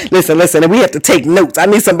 right? Because listen, and we have to take notes. I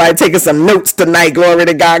need somebody taking some notes tonight, glory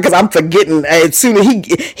to God, because I'm forgetting as soon as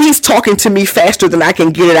he's talking to me faster than I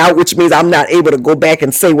can get it out, which means I'm not able to go back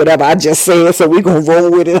and say whatever I just said. So we're gonna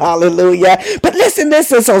roll with it, hallelujah. But listen,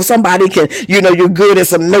 so somebody can, you're good at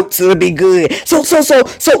some notes, it'll be good. So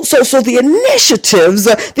the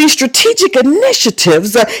initiatives, these strategic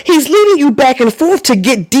initiatives, he's leading you back and forth to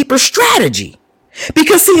get deeper strategy.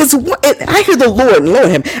 Because see, I hear the Lord,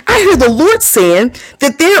 I hear the Lord saying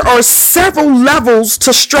that there are several levels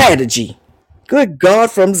to strategy. Good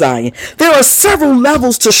God from Zion. There are several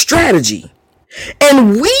levels to strategy.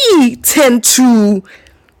 And we tend to,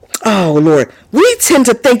 oh Lord, we tend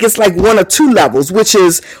to think it's like one or two levels, which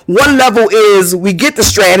is one level is we get the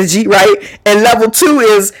strategy, right? And level two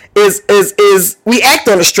is we act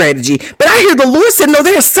on the strategy. But I hear the Lord said, no,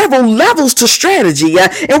 there are several levels to strategy.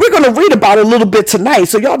 And we're going to read about it a little bit tonight.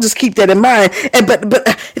 So y'all just keep that in mind. But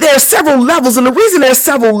there are several levels. And the reason there are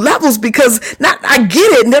several levels because I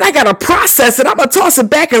get it. And then I got to process it. I'm going to toss it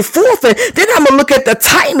back and forth. And then I'm going to look at the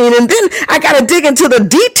timing. And then I got to dig into the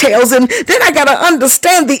details. And then I got to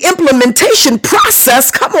understand the implementation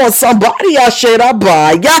process. Come on, somebody.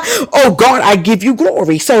 Oh God, I give you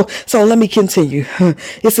glory. So let me continue.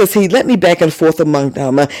 It says he led me back and forth among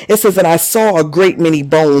them. It says, and I saw a great many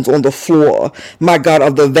bones on the floor, my God,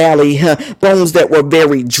 of the valley, bones that were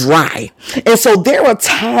very dry. And so there are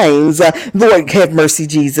times, Lord have mercy,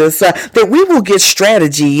 Jesus, that we will get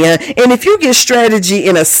strategy. And if you get strategy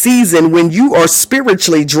in a season when you are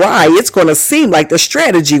spiritually dry, it's going to seem like the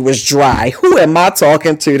strategy was dry. Who am I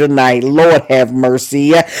talking to tonight? Lord have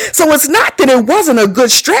mercy. So it's not that it wasn't a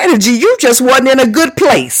good strategy. You just wasn't in a good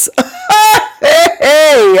place.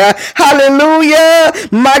 Hey, hallelujah,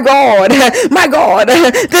 my God, my God.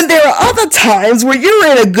 Then there are other times where you're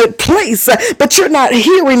in a good place, but you're not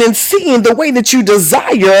hearing and seeing the way that you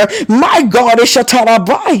desire. My God,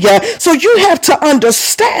 Ishatarabaya. So you have to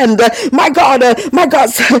understand, my God, my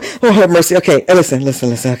God. Oh, have mercy. Okay, listen.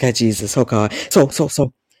 Okay, Jesus. Oh God.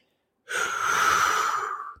 So.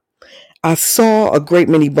 I saw a great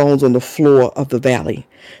many bones on the floor of the valley,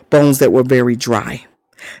 bones that were very dry.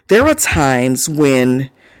 There are times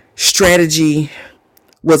when strategy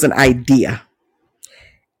was an idea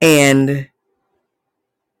and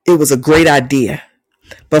it was a great idea,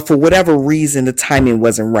 but for whatever reason, the timing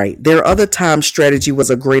wasn't right. There are other times strategy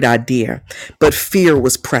was a great idea, but fear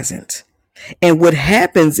was present. And what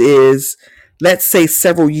happens is, let's say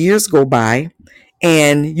several years go by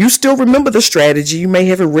and you still remember the strategy. You may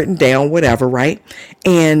have it written down, whatever, right?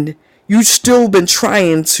 And you've still been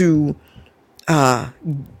trying to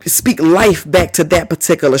speak life back to that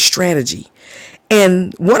particular strategy.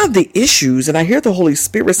 And one of the issues, and I hear the Holy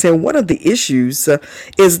Spirit saying one of the issues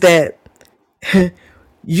is that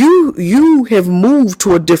you have moved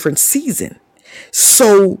to a different season.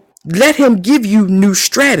 So let him give you new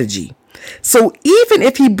strategy. So even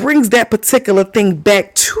if he brings that particular thing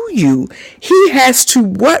back to you, he has to,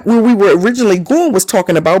 what where we were originally going was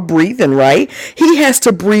talking about breathing, right? He has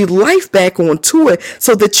to breathe life back onto it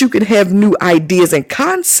so that you can have new ideas and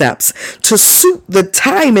concepts to suit the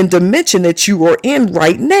time and dimension that you are in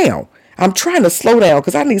right now. I'm trying to slow down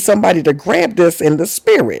because I need somebody to grab this in the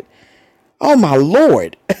spirit. Oh my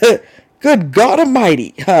Lord. Good God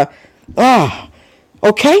Almighty.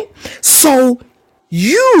 Okay. So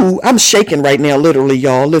I'm shaking right now, literally,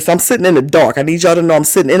 y'all. Listen, I'm sitting in the dark. I need y'all to know I'm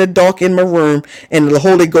sitting in the dark in my room, and the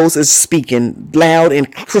Holy Ghost is speaking loud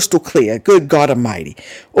and crystal clear. Good God Almighty.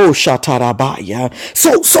 Oh, Shatarabaya.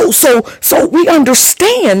 So we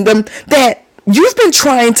understand that you've been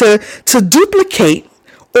trying to duplicate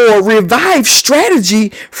or revive strategy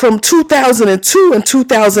from 2002 and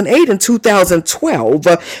 2008 and 2012,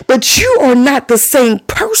 but you are not the same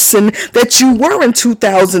person that you were in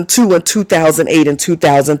 2002 and 2008 and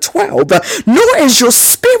 2012, nor is your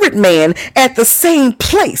spirit man at the same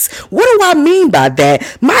place. What do I mean by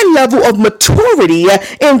that? My level of maturity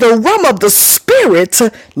in the realm of the spirit,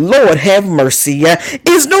 Lord have mercy,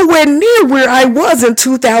 is nowhere near where I was in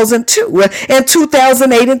 2002 and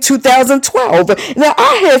 2008 and 2012. Now,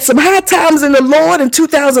 I had some high times in the Lord in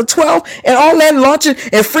 2012 and all that launching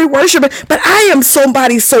and free worship, but I am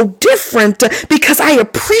somebody so different because I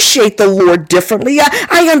appreciate the Lord differently.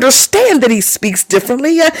 I understand that he speaks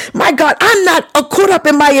differently. My God, I'm not caught up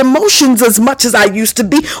in my emotions as much as I used to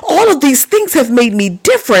be. All of these things have made me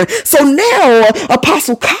different. So now,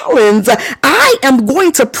 Apostle Collins, I am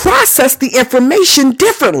going to process the information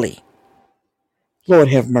differently. Lord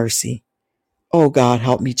have mercy. Oh God,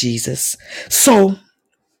 help me, Jesus. So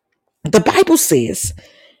the Bible says,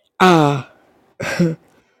 so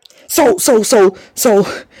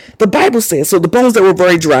the Bible says, so the bones that were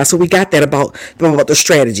very dry. So we got that about the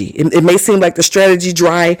strategy. It may seem like the strategy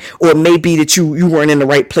dry, or it may be that you weren't in the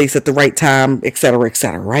right place at the right time, etc.,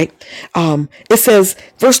 right? It says,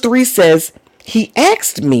 verse 3 says, he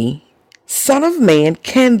asked me, Son of man,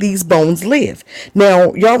 can these bones live?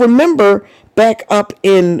 Now, y'all remember back up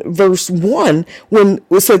in verse 1 when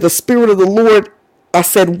it said the Spirit of the Lord, I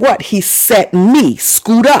said what? He set me,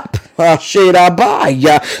 scoot up. Scoot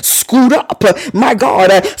up. My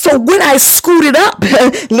God. So when I scooted up,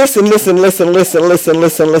 listen.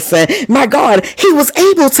 My God, he was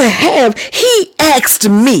able to he asked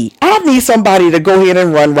me. I need somebody to go ahead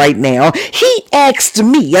and run right now. He asked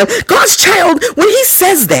me. God's child, when he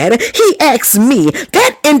says that, he asked me.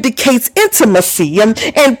 That indicates intimacy and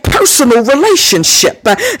personal relationship.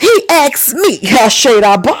 He asked me.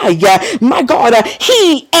 My God,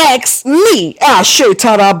 he asked me. God,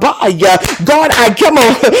 I come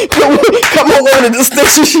on one of this.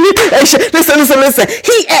 Listen.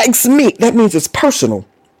 He asked me. That means it's personal.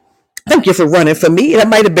 Thank you for running for me. That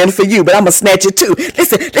might have been for you, but I'm going to snatch it too.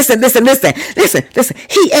 Listen.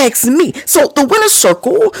 He asked me. So the winner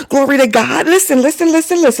circle, glory to God. Listen.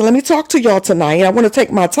 Let me talk to y'all tonight. I want to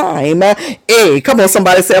take my time. Hey, come on,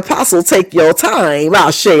 somebody say, Apostle, take your time.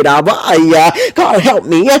 God help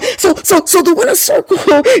me. So the winner circle,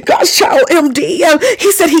 God's child MD,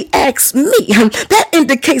 he said he asked me. That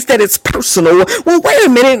indicates that it's personal. Well, wait a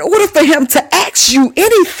minute. In order for him to ask asks you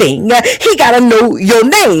anything, he got to know your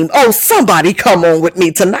name. Oh, somebody come on with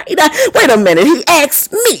me tonight. Wait a minute. He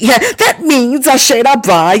asked me. That means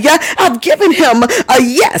I've given him a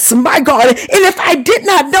yes, my God. And if I did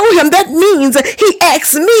not know him, that means he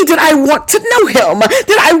asked me, did I want to know him?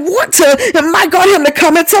 Did I want to, my God, him to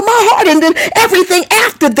come into my heart? And then everything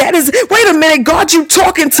after that is, wait a minute, God, you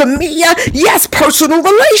talking to me? Yes, personal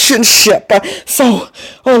relationship. So,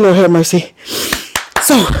 oh Lord have mercy.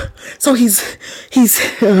 So he's,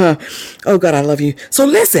 oh God, I love you. So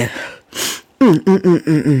listen.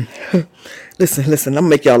 Listen, I'm gonna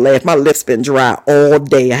make y'all laugh. My lips been dry all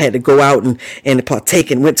day. I had to go out and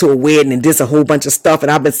partake and went to a wedding and did a whole bunch of stuff.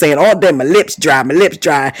 And I've been saying all day, my lips dry,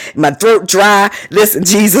 my throat dry. Listen,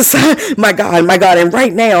 Jesus, my God. And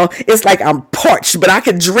right now it's like I'm parched, but I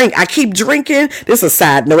can drink. I keep drinking. This is a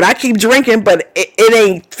side note. I keep drinking, but it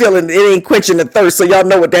ain't quenching the thirst. So y'all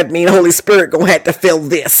know what that means. Holy Spirit gonna have to fill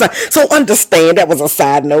this. So understand that was a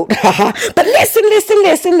side note. But listen.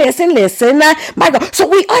 My God. So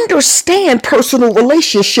we understand personal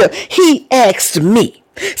relationship. He asked me.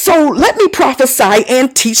 So let me prophesy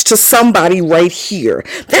and teach to somebody right here.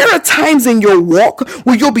 There are times in your walk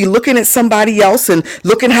where you'll be looking at somebody else and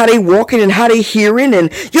looking how they walking and how they hearing.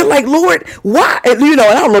 And you're like, Lord, why? You know,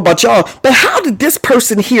 and I don't know about y'all, but how did this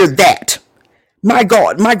person hear that? My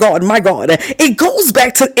God. It goes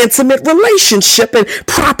back to intimate relationship and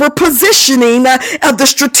proper positioning of the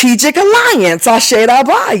strategic alliance. See,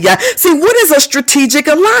 what is a strategic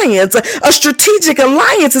alliance? A strategic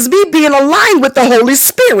alliance is me being aligned with the Holy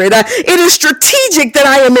Spirit. It is strategic that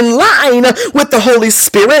I am in line with the Holy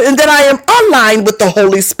Spirit and that I am aligned with the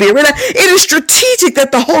Holy Spirit. It is strategic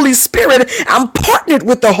that the Holy Spirit, I'm partnered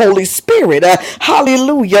with the Holy Spirit.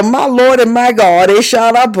 Hallelujah, my Lord and my God.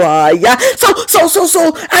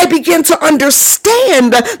 So I begin to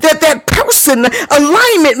understand that person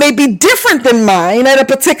alignment may be different than mine at a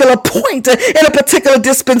particular point, in a particular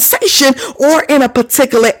dispensation, or in a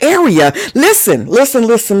particular area. Listen.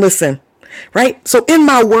 Right? So in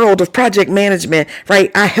my world of project management, right,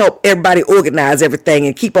 I help everybody organize everything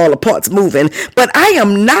and keep all the parts moving. But I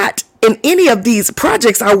am not, in any of these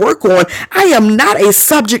projects I work on, I am not a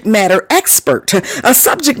subject matter expert. A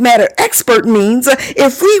subject matter expert means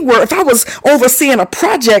if I was overseeing a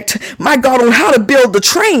project, my God, on how to build the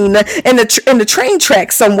train and the train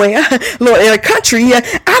tracks somewhere, Lord, in a country,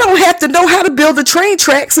 I don't have to know how to build the train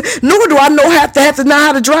tracks, nor do I have to know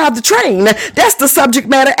how to drive the train. That's the subject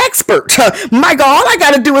matter expert. My God, all I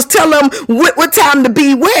got to do is tell them what time to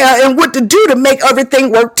be where and what to do to make everything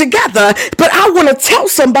work together. But I want to tell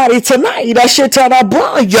somebody tonight, he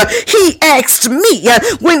asked me,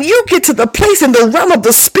 when you get to the place in the realm of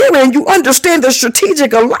the Spirit and you understand the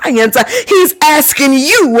strategic alliance, he's asking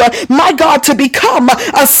you, my God, to become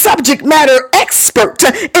a subject matter expert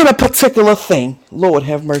in a particular thing. Lord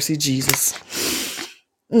have mercy, Jesus.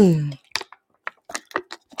 Let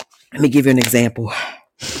me give you an example.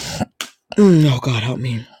 Oh God, help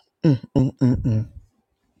me.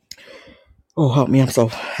 Oh, help me. I'm so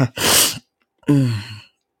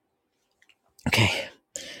okay.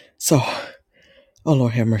 So, oh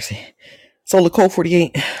Lord have mercy. So the code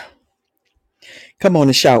 48. Come on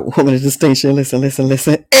and shout, woman of distinction. Listen.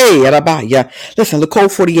 Hey, Arabaya. Listen, the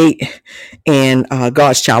code 48 and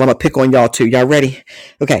God's child. I'm gonna pick on y'all too. Y'all ready?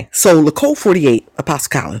 Okay. So the code 48,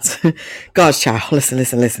 Apostle Collins, God's child. Listen.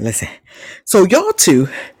 So y'all two,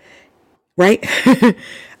 right,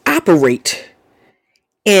 operate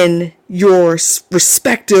in your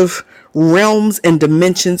respective realms and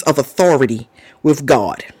dimensions of authority with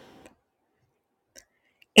God.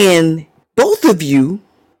 And both of you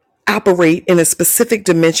operate in a specific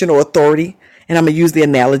dimension or authority, and I'm going to use the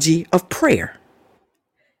analogy of prayer.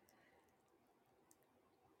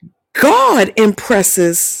 God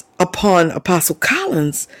impresses upon Apostle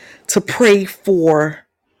Collins to pray for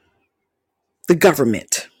the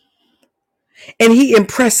government. And he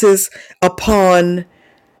impresses upon,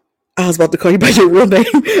 I was about to call you by your real name.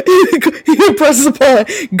 He impresses upon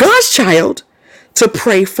God's child to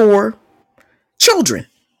pray for children.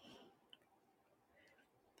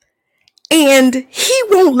 And he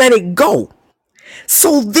won't let it go.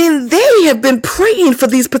 So then they have been praying for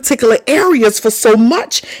these particular areas for so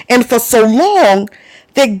much and for so long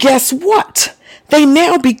that guess what? They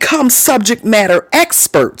now become subject matter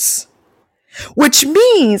experts, which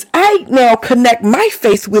means I now connect my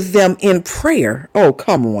faith with them in prayer. Oh,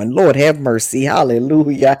 come on. Lord have mercy.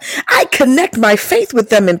 Hallelujah. I connect my faith with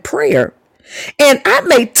them in prayer. And I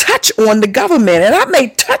may touch on the government and I may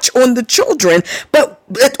touch on the children, but,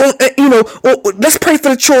 let's pray for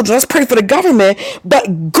the children. Let's pray for the government.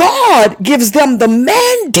 But God gives them the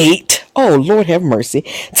mandate, oh, Lord have mercy,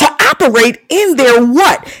 to operate in their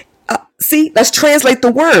what? See, let's translate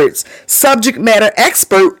the words. Subject matter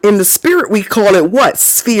expert in the spirit, we call it what?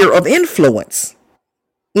 Sphere of influence.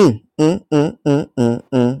 Oh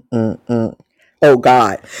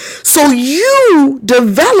God. So you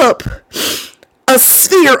develop a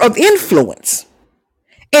sphere of influence.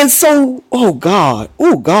 And so, oh God.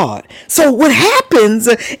 So what happens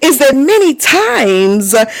is that many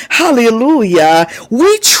times, hallelujah,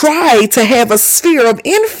 we try to have a sphere of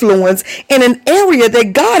influence in an area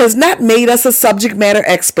that God has not made us a subject matter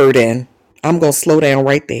expert in. I'm going to slow down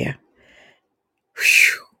right there.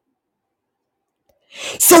 Whew.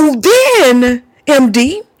 So then,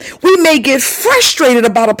 MD, we may get frustrated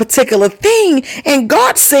about a particular thing, and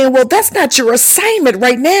God's saying, well, that's not your assignment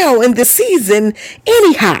right now in this season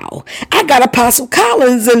anyhow. I got Apostle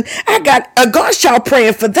Collins and I got a God's child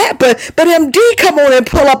praying for that, but MD, come on and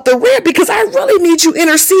pull up the rear, because I really need you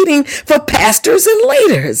interceding for pastors and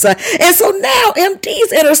leaders. And so now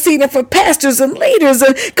MD's interceding for pastors and leaders,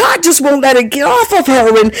 and God just won't let it get off of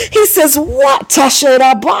her. And he says, what? Tasha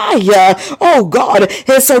Rabaya. Oh God.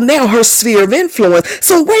 And so now her sphere of influence.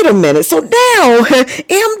 So wait a minute. So now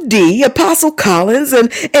MD, Apostle Collins, and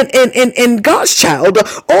God's child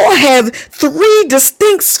all have three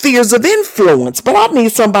distinct spheres of influence. But I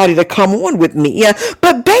need somebody to come on with me.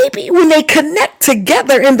 But baby, when they connect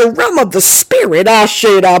together in the realm of the spirit,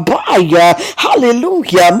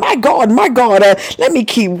 hallelujah, my God, let me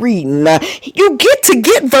keep reading. You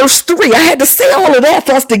get verse 3. I had to say all of that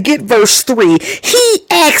for us to get verse 3. He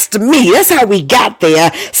asked me, that's how we got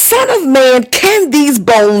there, Son of man, can these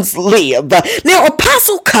bones live? Now,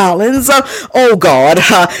 Apostle Collins, oh God,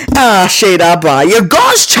 your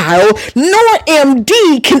God's child, nor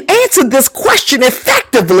MD can answer this question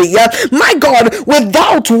effectively, my God,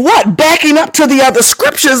 without what? Backing up to the other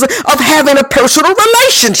scriptures of having a personal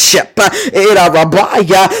relationship. My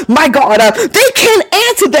God, they can't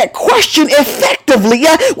answer that question effectively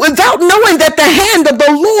without knowing that the hand of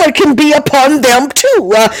the Lord can be upon them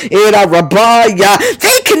too.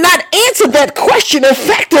 They cannot answer that question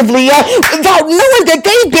effectively without knowing that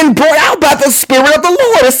they've been brought out by the Spirit of the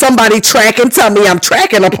Lord. Is somebody tracking? Tell me I'm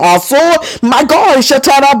tracking, Apostle. My God, they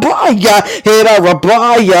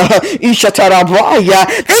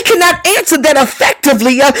cannot answer that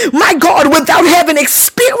effectively, my God, without having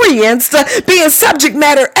experienced being subject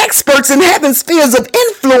matter experts in having spheres of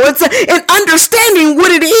influence and understanding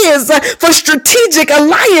what it is for strategic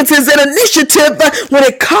alliances and initiative when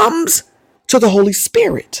it comes to the Holy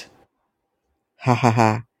Spirit.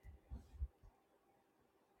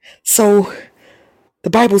 So the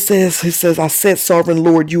Bible says, it says, I said, Sovereign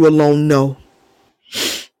Lord, you alone know.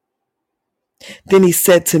 Then he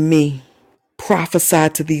said to me, prophesy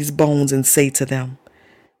to these bones and say to them.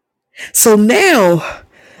 So now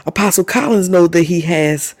Apostle Collins knows that he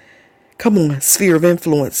has, come on, sphere of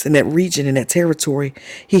influence in that region, in that territory.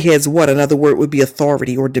 He has what? Another word would be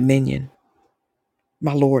authority or dominion.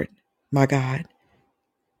 My Lord, my God.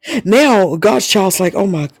 Now God's child's like, oh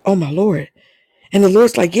my Lord. And the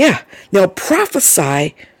Lord's like, yeah, now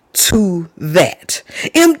prophesy to that.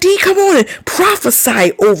 MD, come on and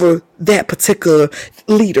prophesy over that particular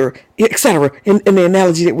leader, etc. In the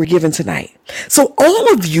analogy that we're given tonight. So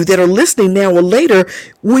all of you that are listening now or later,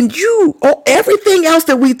 when you, everything else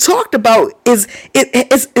that we talked about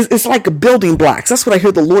it's like a building blocks. That's what I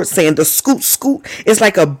hear the Lord saying. The scoot is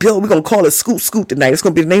like a build. We're going to call it scoot tonight. It's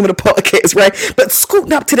going to be the name of the podcast, right? But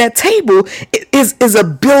scooting up to that table is a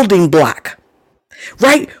building block,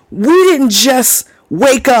 right? We didn't just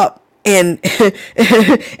wake up and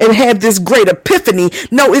have this great epiphany.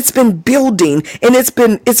 No, it's been building, and it's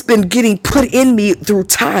been getting put in me through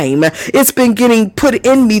time. It's been getting put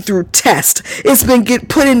in me through test. It's been getting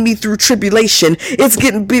put in me through tribulation. It's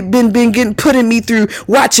been getting put in me through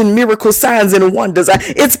watching miracle signs and wonders.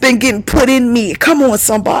 It's been getting put in me. Come on,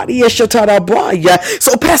 somebody. So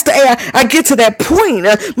Pastor A, I get to that point,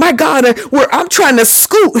 my God, where I'm trying to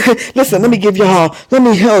scoot. Listen, let me give y'all,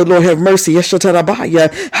 oh Lord have mercy.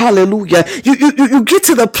 Hallelujah. You get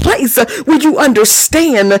to the place where you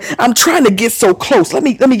understand. I'm trying to get so close. Let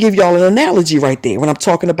me give y'all an analogy right there when I'm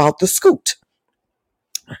talking about the scoot.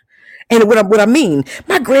 And what I mean,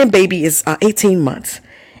 my grandbaby is 18 months.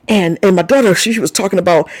 And my daughter, she was talking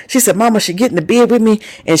about, she said, Mama, she get in the bed with me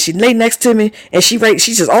and she lay next to me and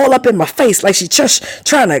she's just all up in my face like she just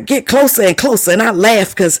trying to get closer and closer. And I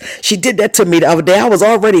laughed because she did that to me the other day. I was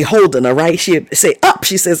already holding her, right? She'd say up.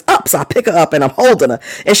 She says up. So I pick her up and I'm holding her.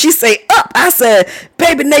 And she say up. I said,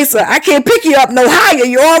 baby Nasa, I can't pick you up no higher.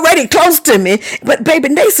 You're already close to me. But baby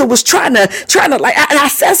Nasa was trying to like, and I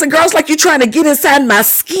said, so girls, like you trying to get inside my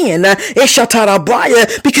skin.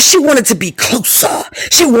 Because she wanted to be closer.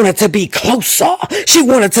 She wanted to be closer. She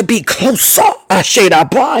wanted to be closer.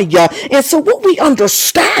 Ashedabaya. And so what we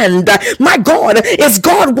understand, my God, is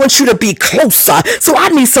God wants you to be closer. So I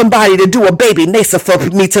need somebody to do a baby nasa for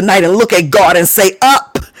me tonight and look at God and say,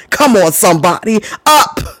 up. Come on, somebody.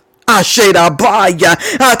 Up. Ashedabaya.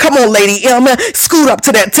 Come on, Lady Emma. Scoot up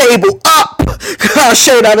to that table. Up.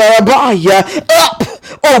 Ashedabaya. Up.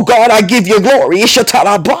 Oh God, I give you glory.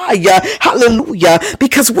 Ishatarabaya. Hallelujah.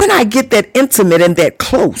 Because when I get that intimate and that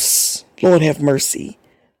close, Lord have mercy,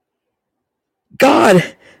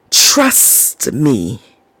 God trusts me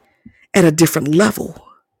at a different level.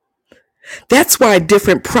 That's why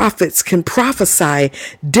different prophets can prophesy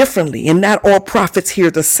differently, and not all prophets hear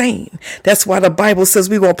the same. That's why the Bible says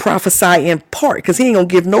we're going to prophesy in part, because he ain't going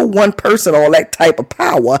to give no one person all that type of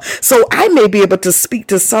power. So I may be able to speak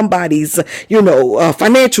to somebody's,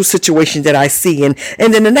 financial situation that I see, and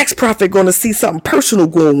then the next prophet going to see something personal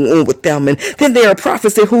going on with them. And then there are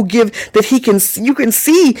prophets who give that you can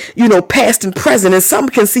see, past and present, and some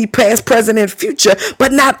can see past, present, and future,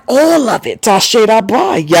 but not all of it.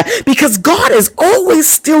 Because God is always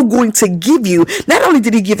still going to give you, not only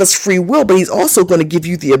did he give us free will, but he's also going to give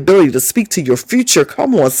you the ability to speak to your future.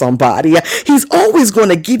 Come on, somebody. He's always going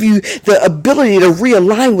to give you the ability to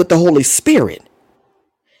realign with the Holy Spirit.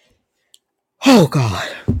 Oh, God.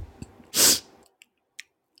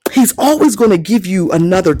 He's always going to give you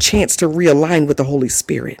another chance to realign with the Holy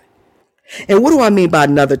Spirit. And what do I mean by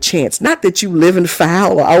another chance? Not that you live in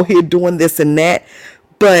foul or out here doing this and that,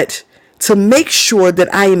 but to make sure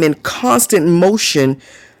that I am in constant motion.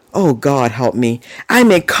 Oh, God, help me.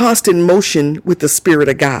 I'm in constant motion with the Spirit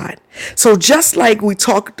of God. So just like we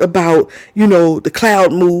talked about, the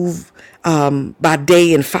cloud move by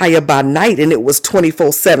day and fire by night, and it was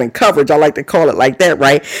 24/7 coverage. I like to call it like that,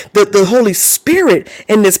 right? The Holy Spirit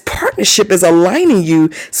and this partnership is aligning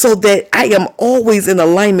you so that I am always in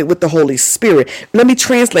alignment with the Holy Spirit. Let me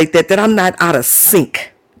translate that I'm not out of sync.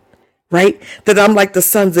 Right? That I'm like the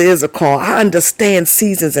sons of Issachar. I understand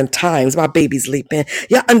seasons and times. My baby's leaping.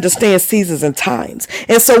 Y'all understand seasons and times.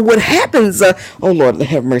 And so what happens, oh Lord,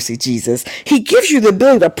 have mercy, Jesus. He gives you the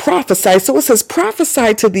ability to prophesy. So it says,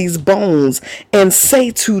 prophesy to these bones and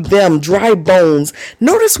say to them, dry bones.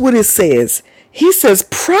 Notice what it says. He says,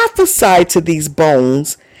 prophesy to these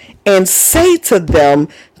bones and say to them,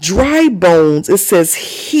 dry bones. It says,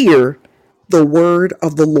 hear the word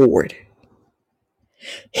of the Lord.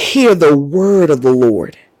 Hear the word of the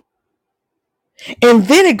Lord. And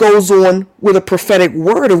then it goes on with a prophetic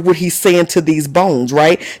word of what he's saying to these bones,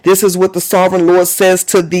 right? This is what the sovereign Lord says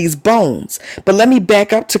to these bones. But let me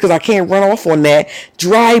back up because I can't run off on that.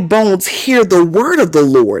 Dry bones, hear the word of the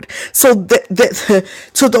Lord. So that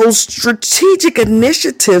to those strategic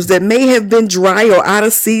initiatives that may have been dry or out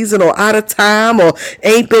of season or out of time or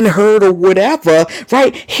ain't been heard or whatever,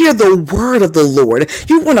 right? Hear the word of the Lord.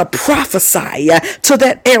 You want to prophesy to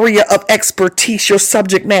that area of expertise, your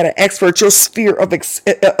subject matter expert, your sphere of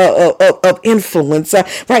influence,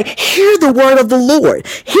 right? Hear the word of the Lord.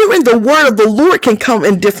 Hearing the word of the Lord can come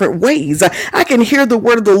in different ways. I can hear the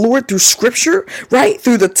word of the Lord through scripture, right?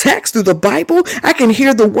 Through the text, through the Bible. I can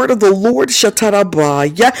hear the word of the Lord through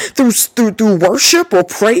worship or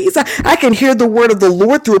praise. I can hear the word of the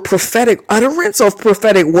Lord through a prophetic utterance or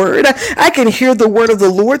prophetic word. I can hear the word of the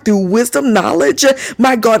Lord through wisdom, knowledge,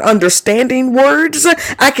 my God, understanding words.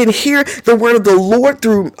 I can hear the word of the Lord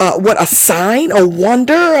through a sign, a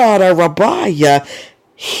wonder, or a rabbiah.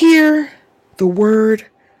 Hear the word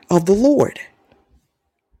of the Lord.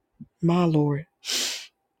 My Lord.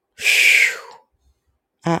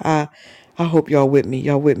 I hope y'all with me.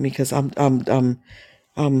 Y'all with me, because I'm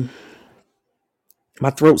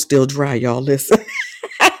my throat's still dry, y'all. Listen.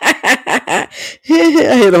 I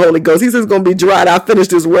hear the Holy Ghost. He says it's gonna be dry. I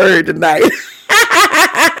finished this word tonight.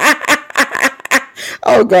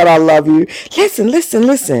 Oh God, I love you.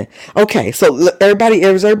 Listen. Okay, so is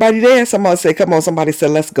everybody there? Somebody say, come on. Somebody said,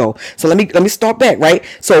 let's go. So let me start back, right?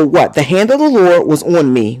 So what? The hand of the Lord was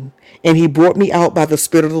on me, and he brought me out by the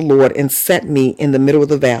Spirit of the Lord and set me in the middle of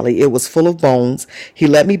the valley. It was full of bones. He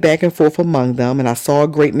led me back and forth among them, and I saw a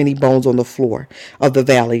great many bones on the floor of the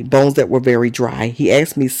valley, bones that were very dry. He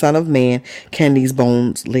asked me, Son of man, can these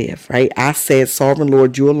bones live? Right? I said, Sovereign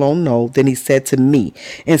Lord, you alone know. Then he said to me,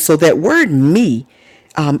 and so that word me,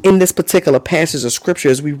 in this particular passage of scripture,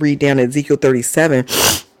 as we read down in Ezekiel 37,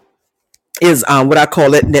 is what I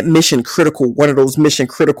call it, that mission critical, one of those mission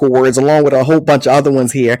critical words, along with a whole bunch of other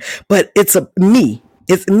ones here. But it's a me.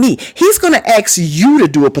 It's me. He's going to ask you to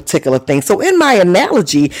do a particular thing. So in my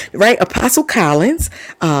analogy, right, Apostle Collins,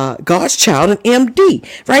 God's child, and MD,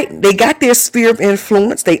 right? They got their sphere of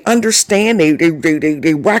influence. They understand.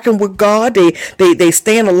 They rocking with God. They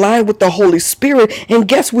stand aligned with the Holy Spirit. And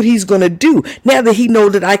guess what he's going to do? Now that he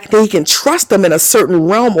knows that he can trust them in a certain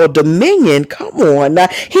realm or dominion, come on. Now,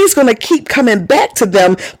 he's going to keep coming back to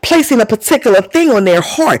them, placing a particular thing on their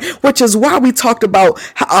heart, which is why we talk about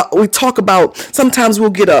sometimes we'll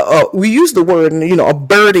get we use the word,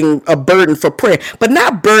 a burden for prayer, but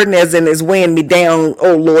not burden as in is weighing me down.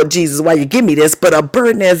 Oh Lord Jesus, why you give me this? But a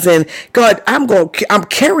burden as in, God, I'm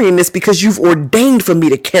carrying this because you've ordained for me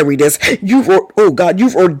to carry this. You've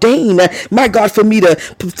ordained, my God, for me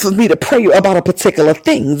to pray about a particular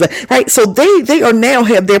things, right? So they are now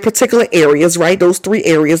have their particular areas, right? Those 3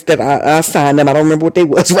 areas that I assigned them. I don't remember what they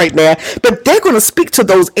was right now, but they're going to speak to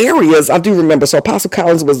those areas. I do remember. So Apostle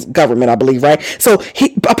Collins was government, I believe, right? So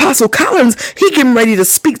Apostle Collins, he getting ready to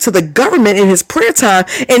speak to the government in his prayer time,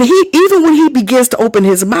 and even when he begins to open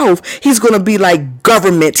his mouth, he's going to be like,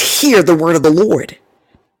 government, hear the word of the Lord.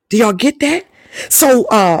 Do y'all get that? So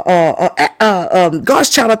God's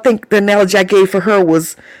child, I think the analogy I gave for her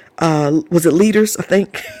was it leaders, I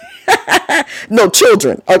think? No,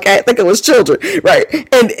 children. Okay, I think it was children, right?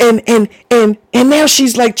 And now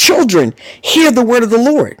she's like, children, hear the word of the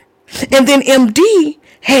Lord. And then MD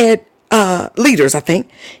had leaders, I think,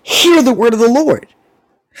 hear the word of the Lord.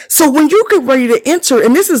 So when you get ready to enter,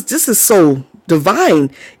 and this is so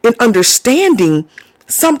divine in understanding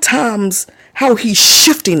sometimes how he's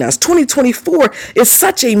shifting us. 2024 is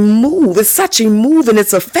such a move. It's such a move, and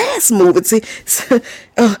it's a fast move. So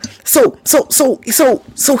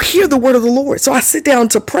hear the word of the Lord. So I sit down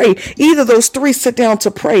to pray. Either those 3 sit down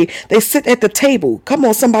to pray. They sit at the table. Come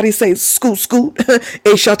on, somebody say scoot, scoot.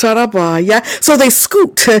 Yeah. So they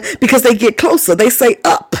scoot because they get closer. They say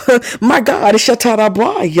up. My God,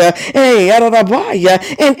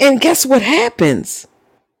 and guess what happens?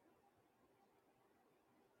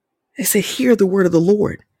 They say, hear the word of the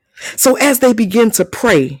Lord. So as they begin to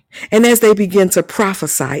pray, and as they begin to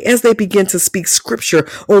prophesy, as they begin to speak scripture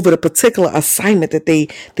over the particular assignment that they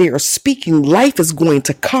are speaking, life is going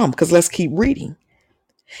to come. Because let's keep reading.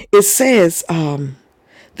 It says,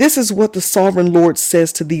 this is what the sovereign Lord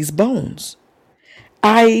says to these bones.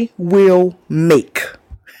 I will make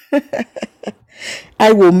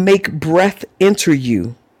breath enter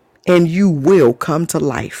you, and you will come to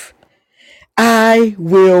life. I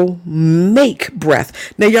will make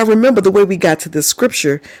breath. Now, y'all remember the way we got to this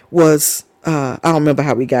scripture was, I don't remember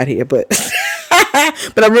how we got here, but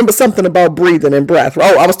but I remember something about breathing and breath.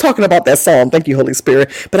 Oh, I was talking about that psalm. Thank you, Holy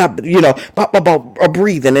Spirit. But about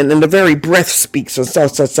breathing and the very breath speaks or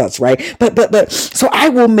such, right? But so I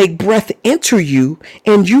will make breath enter you,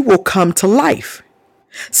 and you will come to life.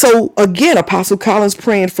 So again, Apostle Collins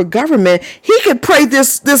praying for government, he could pray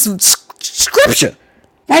this scripture.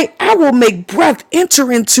 Right? I will make breath enter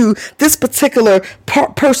into this particular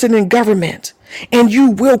person in government, and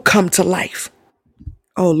you will come to life.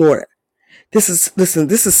 Oh Lord, this is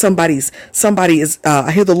somebody is,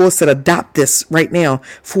 I hear the Lord said, adopt this right now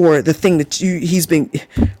for the thing that he's been,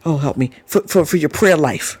 oh, help me, for your prayer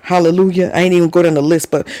life. Hallelujah. I ain't even go down the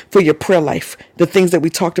list, but for your prayer life, the things that we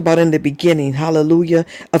talked about in the beginning, hallelujah,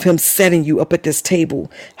 of him setting you up at this table.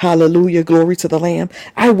 Hallelujah. Glory to the Lamb.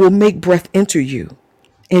 I will make breath enter you,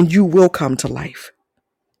 and you will come to life.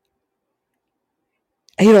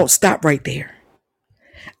 And you don't stop right there.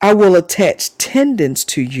 I will attach tendons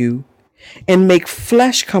to you and make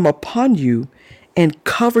flesh come upon you and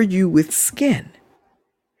cover you with skin.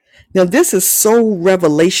 Now, this is so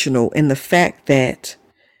revelational in the fact that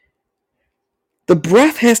the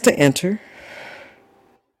breath has to enter.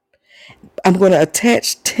 I'm going to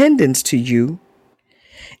attach tendons to you,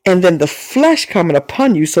 and then the flesh coming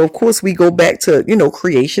upon you. So of course we go back to,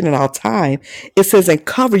 creation and our time. It says, and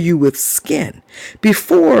cover you with skin.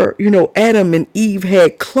 Before, Adam and Eve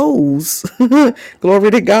had clothes, glory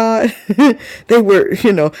to God. they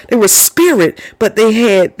were spirit, but they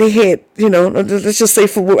had, let's just say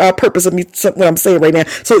for our purpose of what I'm saying right now.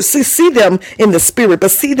 So see them in the spirit, but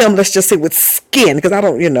see them, let's just say with skin, because I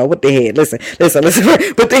don't, what they had. Listen,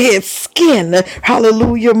 but they had skin.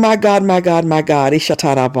 Hallelujah. My God, my God, my God.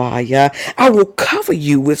 I will cover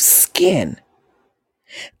you with skin.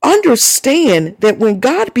 Understand that when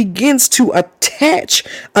God begins to attach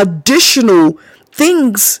additional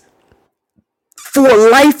things for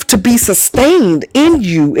life to be sustained in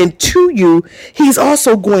you and to you, he's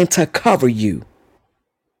also going to cover you.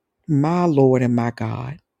 My Lord and my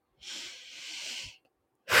God.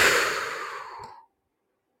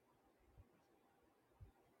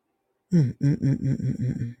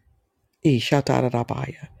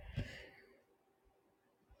 Ishatarabaya.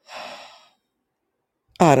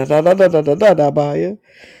 Adadadadadadadabaya.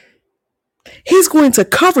 He's going to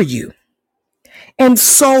cover you. And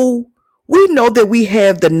so we know that we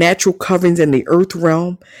have the natural coverings in the earth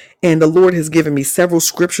realm. And the Lord has given me several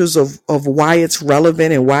scriptures of why it's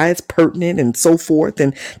relevant and why it's pertinent and so forth.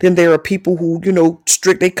 And then there are people who,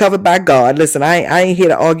 strictly covered by God. Listen, I ain't here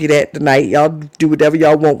to argue that tonight. Y'all do whatever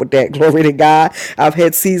y'all want with that. Glory to God. I've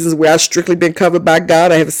had seasons where I've strictly been covered by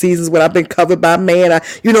God. I have seasons where I've been covered by man.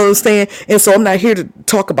 You know what I'm saying? And so I'm not here to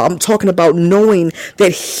talk about, I'm talking about knowing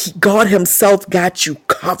that God himself got you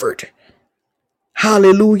covered.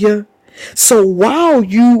 Hallelujah. So while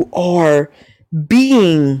you are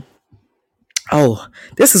being,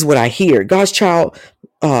 this is what I hear. God's child,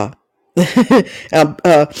 in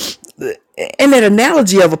that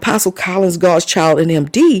analogy of Apostle Collins, God's child, and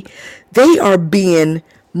MD, they are being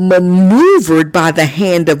maneuvered by the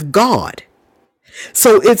hand of God.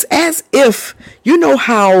 So it's as if, you know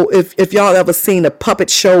how if y'all ever seen a puppet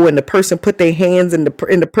show and the person put their hands in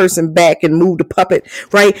the person back and move the puppet,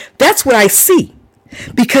 right? That's what I see.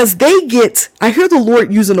 Because I hear the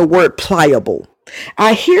Lord using the word pliable.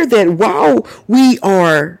 I hear that while we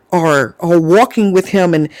are walking with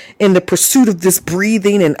him and in the pursuit of this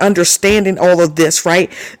breathing and understanding all of this, right?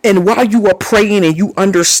 And while you are praying and you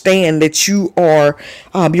understand that you are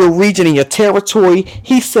your region and your territory,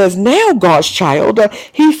 he says, now God's child,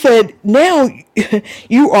 he said, now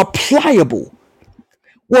you are pliable.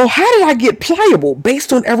 Well, how did I get pliable?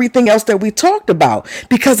 Based on everything else that we talked about,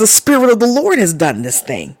 because the Spirit of the Lord has done this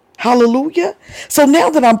thing. Hallelujah. So now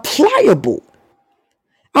that I'm pliable,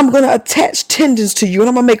 I'm going to attach tendons to you and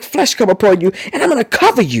I'm going to make flesh come upon you and I'm going to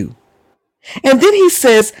cover you. And then he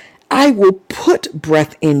says, I will put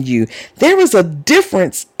breath in you. There is a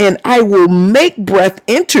difference in I will make breath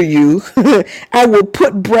enter you. I will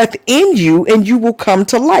put breath in you and you will come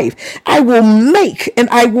to life. I will make and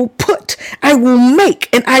I will put. I will make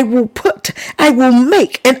and I will put. I will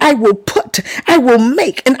make and I will put. I will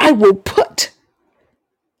make and I will put.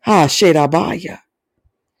 Shedabaya.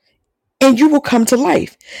 And you will come to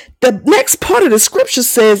life. The next part of the scripture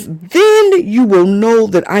says, then you will know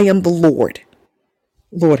that I am the Lord.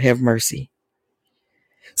 Lord have mercy.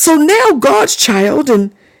 So now God's child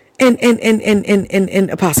and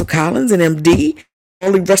Apostle Collins and MD,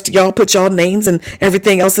 all the rest of y'all put y'all names and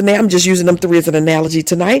everything else in there. I'm just using them three as an analogy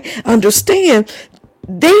tonight. Understand,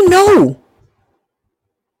 they know.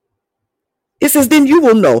 It says, then you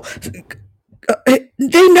will know.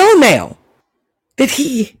 They know now that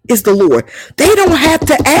he is the Lord. They don't have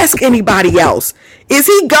to ask anybody else. Is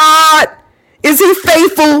he God? Is he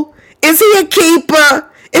faithful? Is he a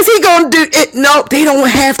keeper? Is he going to do it? No, they don't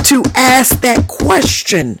have to ask that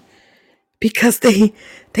question because they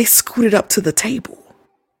scooted up to the table.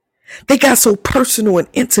 They got so personal and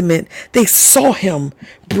intimate, they saw him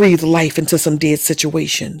breathe life into some dead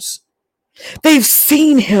situations. They've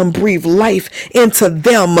seen him breathe life into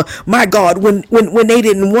them, my God, when they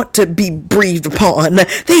didn't want to be breathed upon.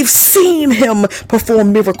 They've seen him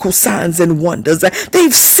perform miracle signs and wonders.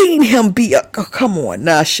 They've seen him be come on,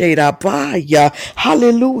 Shedabaya.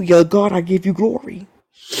 Hallelujah. God, I give you glory.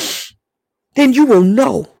 Then you will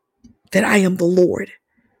know that I am the Lord.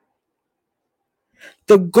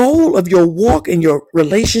 The goal of your walk and your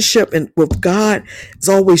relationship with God is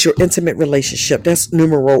always your intimate relationship. That's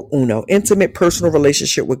numero uno. Intimate personal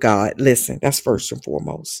relationship with God. Listen, that's first and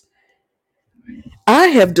foremost. I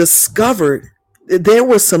have discovered that there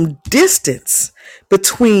was some distance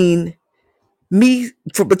between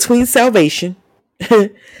between salvation,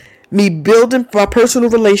 me building my personal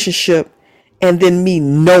relationship, and then me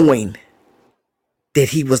knowing that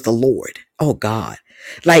he was the Lord. Oh God.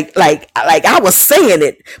 Like I was saying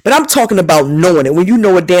it, but I'm talking about knowing it. When you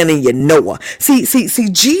know it down in your knower. See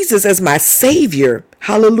Jesus as my savior.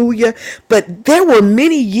 Hallelujah. But there were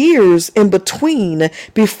many years in between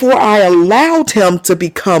before I allowed him to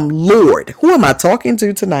become Lord. Who am I talking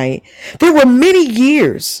to tonight? There were many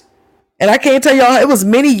years. And I can't tell y'all, it was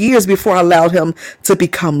many years before I allowed him to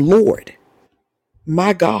become Lord.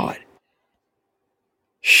 My God.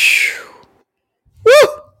 Woo!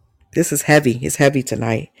 This is heavy. It's heavy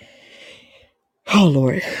tonight. Oh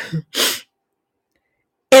Lord.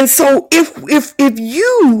 And so if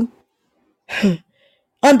you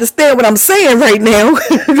understand what I'm saying right now,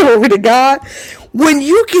 glory to God, when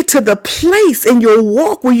you get to the place in your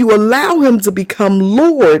walk where you allow him to become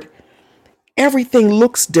Lord, everything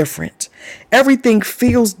looks different. Everything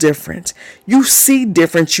feels different. You see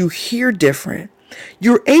different. You hear different.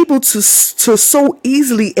 You're able to so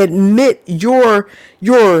easily admit your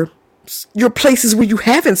your places where you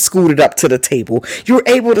haven't scooted up to the table. You're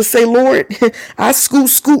able to say, Lord, I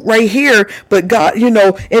scoot right here, but God, in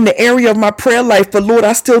the area of my prayer life, but Lord,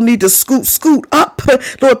 I still need to scoot up.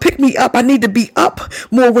 Lord, pick me up. I need to be up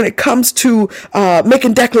more when it comes to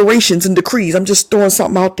making declarations and decrees. I'm just throwing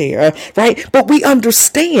something out there, right? But we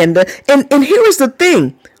understand, and here is the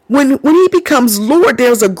thing. When he becomes Lord,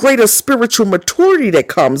 there's a greater spiritual maturity that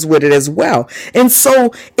comes with it as well. And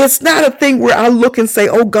so it's not a thing where I look and say,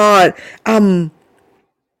 oh God, I'm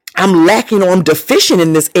lacking or I'm deficient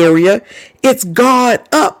in this area. It's God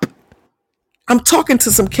up. I'm talking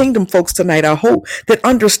to some kingdom folks tonight, I hope, that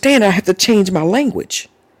understand I have to change my language.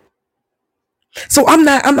 So I'm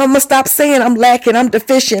going to stop saying I'm lacking, I'm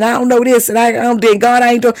deficient, I don't know this, and I don't think God,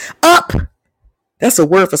 I ain't doing up. That's a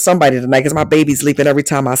word for somebody tonight because my baby's leaping every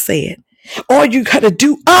time I say it. All you got to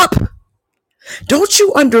do up. Don't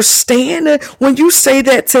you understand when you say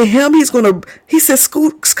that to him, he says,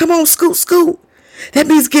 scoot, come on, scoot. That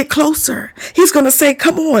means get closer. He's going to say,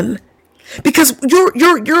 come on. Because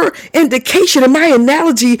your indication and my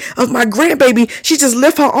analogy of my grandbaby, she just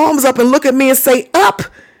lift her arms up and look at me and say up.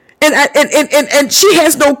 And she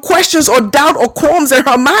has no questions or doubt or qualms in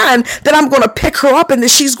her mind that I'm going to pick her up and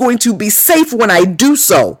that she's going to be safe when I do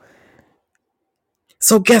so.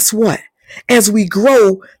 So guess what? As we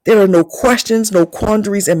grow, there are no questions, no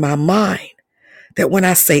quandaries in my mind that when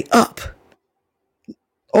I say up,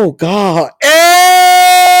 oh God, hey!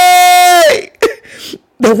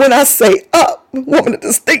 But when I say up, woman of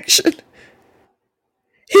distinction,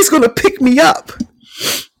 he's going to pick me up.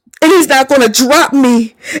 And he's not going to drop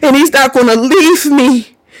me. And he's not going to leave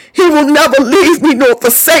me. He will never leave me nor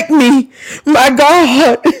forsake me. My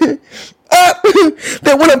God.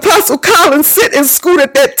 That when Apostle Collins sit and scoot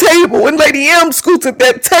at that table, and Lady M scoots at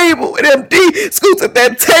that table, and MD scoots at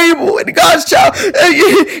that table, and God's child,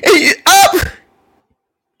 and up.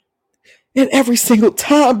 And every single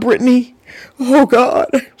time, Brittany, oh God,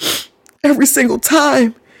 every single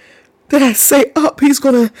time that I say up, he's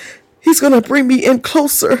gonna bring me in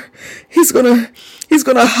closer. He's gonna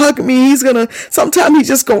hug me. Sometimes he's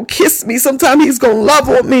just gonna kiss me. Sometimes he's gonna love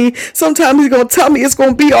on me. Sometimes he's gonna tell me it's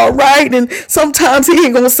gonna be all right. And sometimes he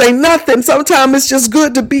ain't gonna say nothing. Sometimes it's just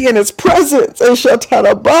good to be in his presence. And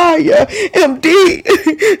Shatarabaya,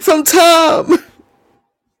 MD. Sometimes.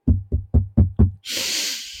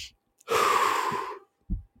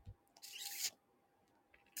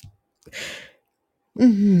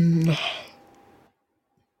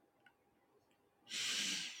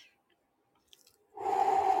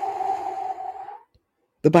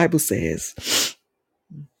 The Bible says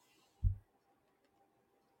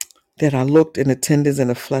that I looked and the tendons in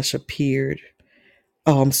the flesh appeared.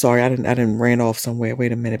 Oh, I'm sorry. I didn't ran off somewhere.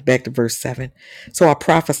 Wait a minute. Back to verse 7. So I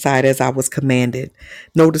prophesied as I was commanded.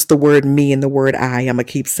 Notice the word me and the word I. I'm going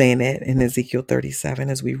to keep saying that in Ezekiel 37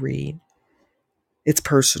 as we read. It's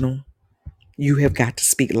personal. You have got to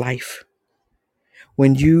speak life.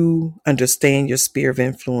 When you understand your sphere of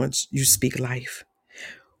influence, you speak life.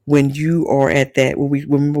 When you are at that,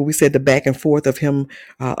 when we said the back and forth of him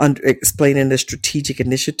explaining the strategic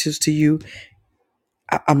initiatives to you,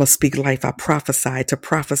 I'm going to speak life. I prophesy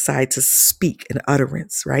to speak an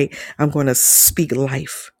utterance, right? I'm going to speak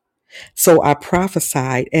life. So I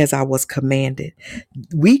prophesied as I was commanded.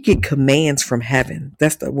 We get commands from heaven.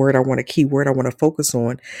 That's the word key word I want to focus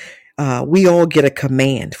on. We all get a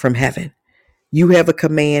command from heaven. You have a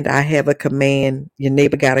command. I have a command. Your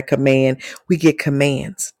neighbor got a command. We get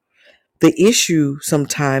commands. The issue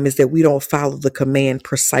sometimes is that we don't follow the command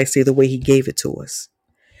precisely the way he gave it to us.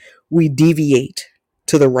 We deviate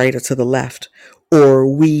to the right or to the left, or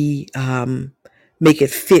we make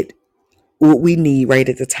it fit what we need right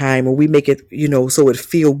at the time, or we make it, so it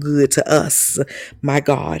feel good to us, my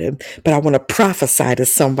God. But I want to prophesy to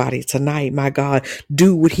somebody tonight, my God,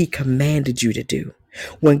 do what he commanded you to do.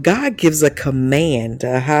 When God gives a command,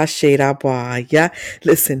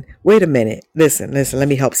 listen, wait a minute. Listen, let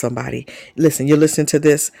me help somebody. Listen, you're listening to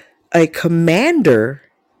this. A commander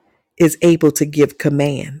is able to give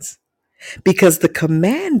commands because the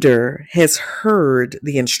commander has heard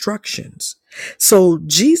the instructions. So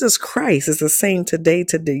Jesus Christ is the same today,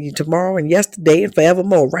 tomorrow, and yesterday, and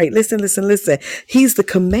forevermore, right? Listen. He's the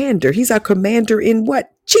commander. He's our commander in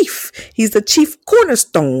what? Chief. He's the chief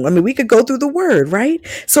cornerstone. I mean, we could go through the word, right?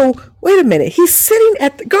 So wait a minute. He's sitting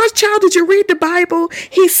at God's child. Did you read the Bible?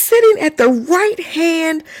 He's sitting at the right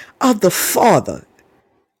hand of the Father.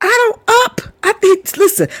 I think,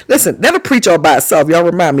 listen, that'll preach all by itself. Y'all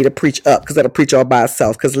remind me to preach up because that'll preach all by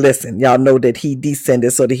itself. Because listen, y'all know that he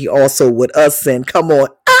descended so that he also would ascend. Come on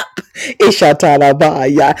up.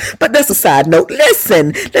 Ishatalabaya. But that's a side note.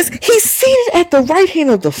 Listen, he's seated at the right hand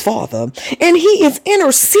of the Father, and he is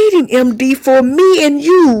interceding, MD, for me and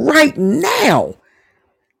you right now.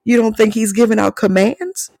 You don't think he's giving out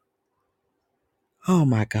commands? Oh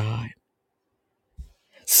my God.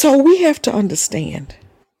 So we have to understand.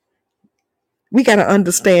 We got to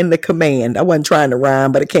understand the command. I wasn't trying to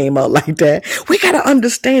rhyme, but it came out like that. We got to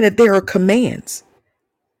understand that there are commands.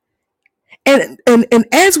 And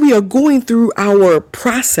as we are going through our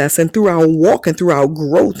process and through our walk and through our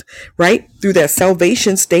growth, right? Through that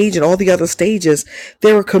salvation stage and all the other stages,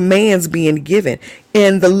 there are commands being given.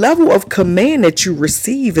 And the level of command that you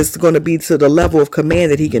receive is going to be to the level of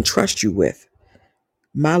command that he can trust you with.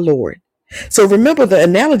 My Lord. So remember the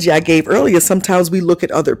analogy I gave earlier. Sometimes we look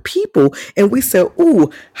at other people and we say, ooh,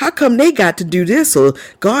 how come they got to do this? Or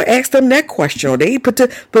God asked them that question. Or they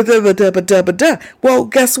well,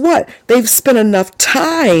 guess what? They've spent enough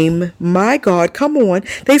time. My God, come on.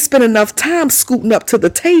 They spent enough time scooting up to the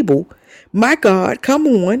table. My God, come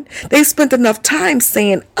on. They spent enough time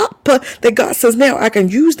saying up that God says, now I can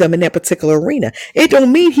use them in that particular arena. It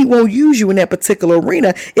don't mean he won't use you in that particular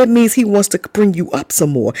arena. It means he wants to bring you up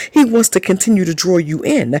some more. He wants to continue to draw you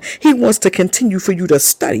in. He wants to continue for you to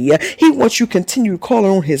study. He wants you to continue calling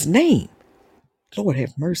on his name. Lord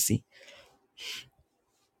have mercy.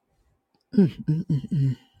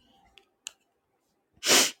 The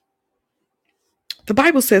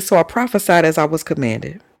Bible says, so I prophesied as I was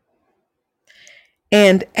commanded.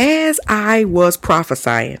 And as I was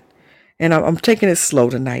prophesying, and I'm taking it slow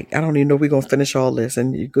tonight. I don't even know if we're going to finish all this.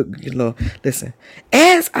 And listen,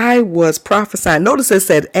 as I was prophesying, notice it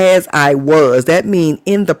said, as I was, that means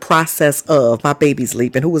in the process of. My baby's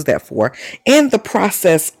leaping. Who was that for? In the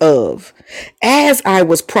process of. As I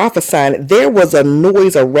was prophesying, there was a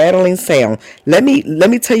noise, a rattling sound. Let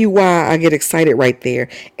me tell you why I get excited right there.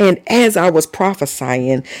 And as I was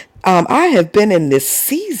prophesying, I have been in this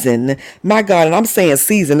season, my God, and I'm saying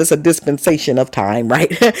season, it's a dispensation of time,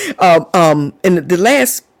 right? In the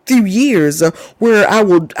last few years where I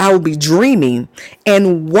will be dreaming.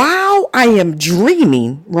 And while I am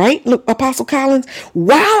dreaming, right? Look, Apostle Collins,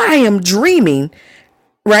 while I am dreaming,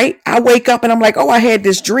 right? I wake up and I'm like, oh, I had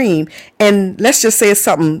this dream. And let's just say it's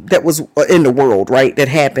something that was in the world, right? That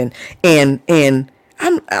happened. And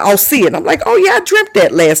I'll see it. And I'm like, oh yeah, I dreamt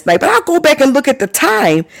that last night. But I'll go back and look at the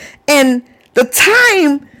time. And the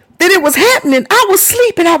time that it was happening, I was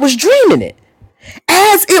sleeping. I was dreaming it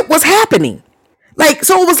as it was happening. Like,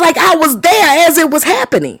 so it was like I was there as it was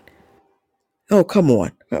happening. Oh, come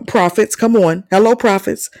on. Prophets, come on. Hello,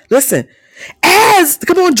 prophets. Listen.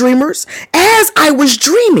 Come on, dreamers, as I was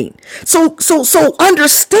dreaming. So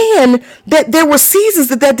understand that there were seasons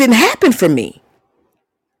that didn't happen for me.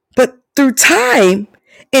 But through time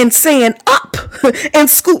and saying up and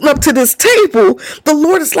scooting up to this table, the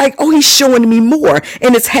Lord is like, oh, he's showing me more,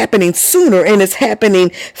 and it's happening sooner and it's happening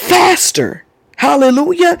faster.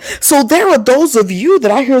 Hallelujah. So there are those of you that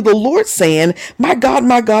I hear the Lord saying, my God,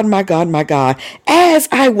 my God, my God, my God, as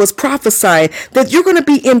I was prophesying that you're going to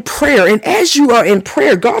be in prayer. And as you are in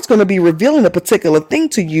prayer, God's going to be revealing a particular thing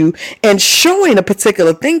to you and showing a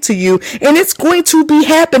particular thing to you. And it's going to be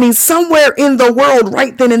happening somewhere in the world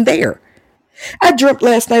right then and there. I dreamt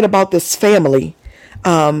last night about this family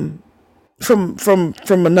from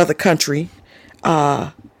another country.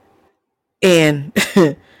 And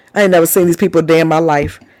I ain't never seen these people a day in my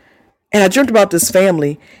life. And I dreamt about this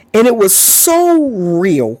family, and it was so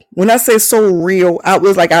real. When I say so real, I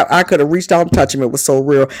was like, I could have reached out and touched them. It was so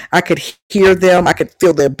real. I could hear them. I could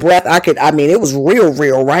feel their breath. It was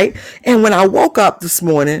real, right? And when I woke up this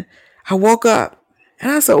morning,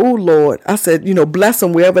 and I said, oh, Lord, I said, bless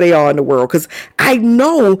them wherever they are in the world. Because I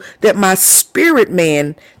know that my spirit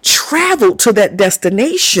man traveled to that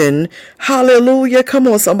destination. Hallelujah. Come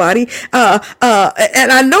on, somebody. And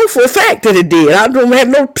I know for a fact that it did. I don't have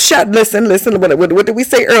no shot. Listen. What did we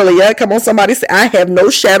say earlier? Come on, somebody say, I have no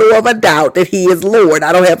shadow of a doubt that he is Lord.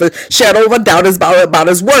 I don't have a shadow of a doubt about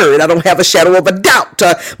his word. I don't have a shadow of a doubt,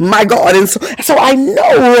 my God. And so I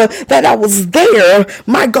know that I was there,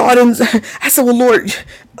 my God. And I said, well, Lord, is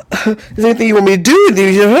there anything you want me to do?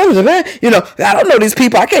 I don't know these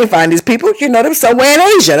people. I can't find these people. They're somewhere in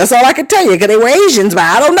Asia. That's all I can tell you, because they were Asians, but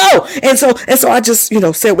I don't know. And so I just,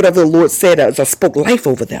 said whatever the Lord said as I spoke life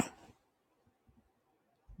over them.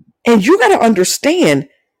 And you got to understand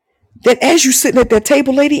that as you sitting at that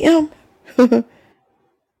table, Lady M,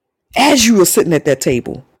 as you are sitting at that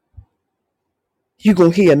table, you're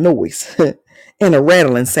going to hear a noise and a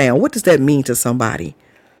rattling sound. What does that mean to somebody?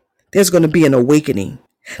 There's going to be an awakening.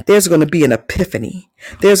 There's going to be an epiphany.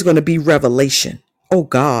 There's going to be revelation. Oh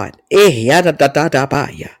God.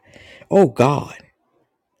 Oh God.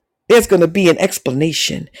 There's going to be an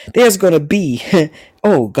explanation. There's going to be,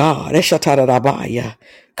 oh God,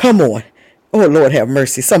 come on. Oh Lord, have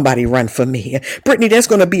mercy. Somebody run for me. Brittany, there's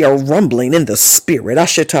going to be a rumbling in the spirit.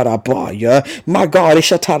 My God,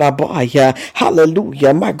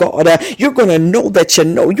 hallelujah. My God, you're going to know that you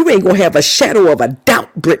know. You ain't going to have a shadow of a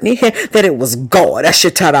doubt, Brittany, that it was God.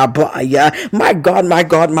 My God, my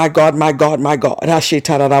God, my God, my God, my God.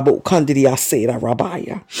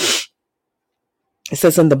 It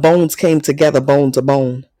says, and the bones came together, bone to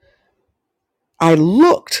bone. I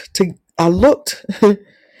looked, and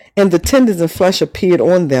the tendons and flesh appeared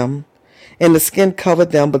on them, and the skin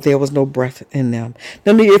covered them, but there was no breath in them.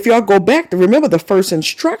 Now, if y'all go back to remember the first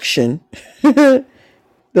instruction, the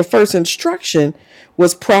first instruction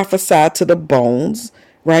was prophesy to the bones,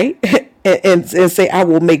 right? And say, I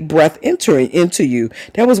will make breath entering into you.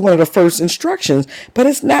 That was one of the first instructions. But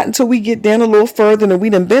it's not until we get down a little further and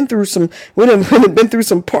we done been through some, been through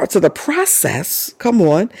some parts of the process. Come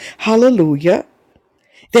on. Hallelujah.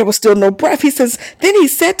 There was still no breath. He says, then he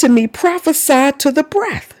said to me, prophesy to the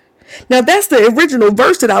breath. Now that's the original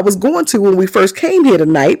verse that I was going to when we first came here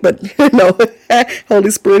tonight, but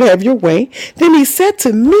Holy Spirit, have your way. Then he said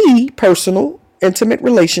to me, personal, intimate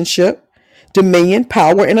relationship, dominion,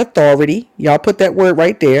 power, and authority. Y'all put that word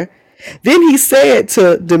right there. Then he said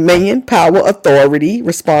to dominion, power, authority,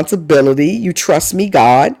 responsibility, you trust me,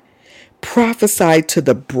 God, prophesy to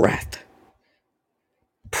the breath.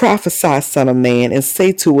 Prophesy, son of man, and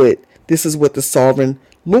say to it, this is what the sovereign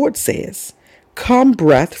Lord says. Come,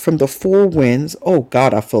 breath from the four winds. Oh,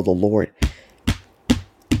 God, I feel the Lord.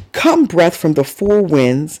 Come, breath from the four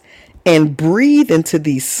winds, and breathe into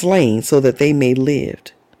these slain so that they may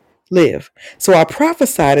live. So I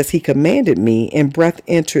prophesied as he commanded me, and breath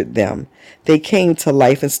entered them. They came to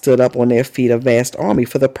life and stood up on their feet, a vast army,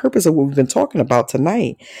 for the purpose of what we've been talking about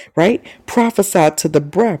tonight, right? Prophesy to the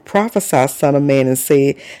breath. Prophesy, son of man, and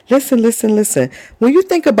say, listen, listen, listen. When you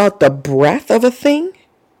think about the breath of a thing,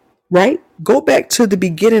 right? Go back to the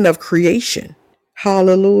beginning of creation.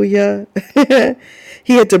 Hallelujah.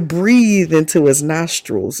 He had to breathe into his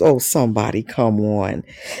nostrils. Oh, somebody, come on.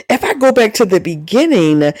 If I go back to the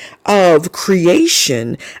beginning of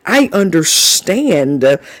creation, I understand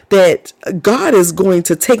that God is going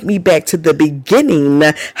to take me back to the beginning,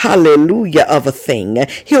 hallelujah, of a thing.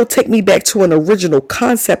 He'll take me back to an original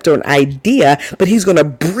concept or an idea, but he's going to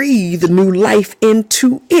breathe new life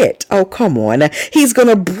into it. Oh, come on. He's going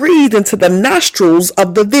to breathe into the nostrils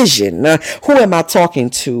of the vision. Who am I talking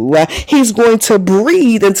to? He's going to breathe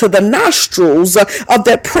into the nostrils of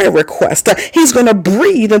that prayer request. He's going to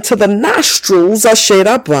breathe into the nostrils of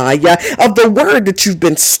the word that you've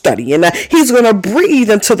been studying. He's going to breathe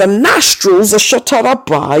into the nostrils of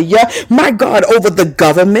my God, over the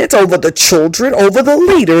government, over the children, over the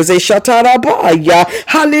leaders.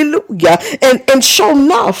 Hallelujah. And show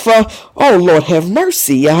enough, oh Lord, have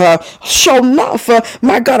mercy. Show enough,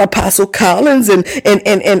 my God, Apostle Collins and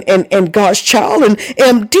God's child and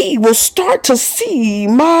MD will start to see,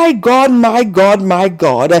 my God, my God, my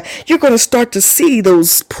God. You're going to start to see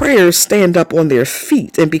those prayers stand up on their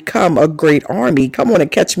feet and become a great army. Come on and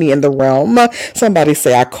catch me in the realm. Somebody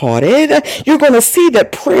say, I caught it. You're going to see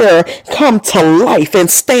that prayer come to life and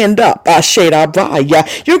stand up.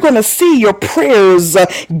 You're going to see your prayers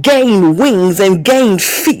gain wings and gain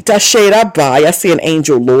feet. I see an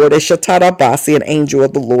angel, Lord. I see an angel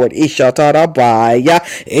of the Lord. Oh,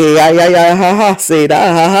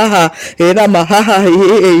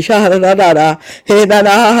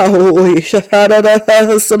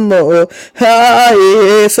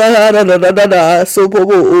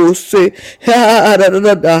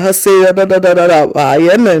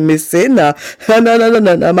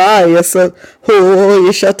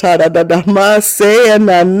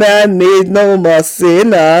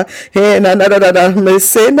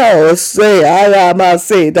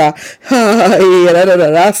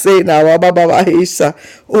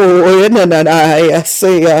 I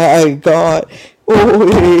say, God. Oh,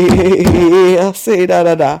 I say,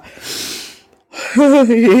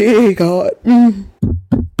 Hey, God.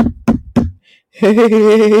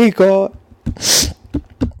 Hey, God.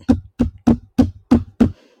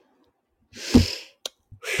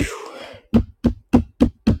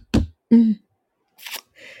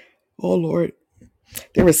 Oh, Lord.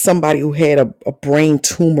 There was somebody who had a brain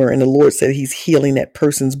tumor, and the Lord said he's healing that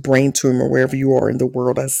person's brain tumor wherever you are in the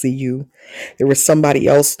world. I see you. There was somebody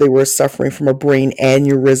else, they were suffering from a brain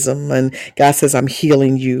aneurysm, and God says, I'm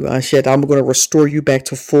healing you. I said, I'm going to restore you back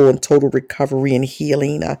to full and total recovery and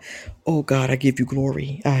healing. Oh, God, I give you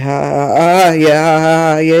glory.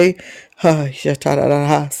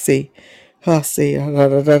 See. I say,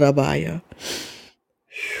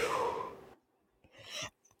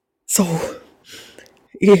 so,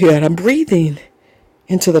 yeah, and I'm breathing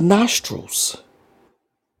into the nostrils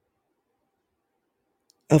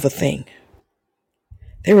of a thing.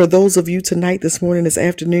 There are those of you tonight, this morning, this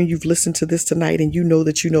afternoon, you've listened to this tonight, and you know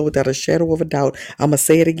without a shadow of a doubt, I'm going to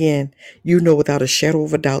say it again, you know without a shadow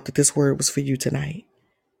of a doubt that this word was for you tonight.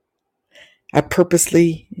 I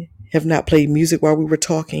purposely have not played music while we were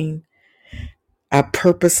talking. I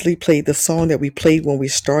purposely played the song that we played when we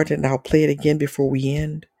started, and I'll play it again before we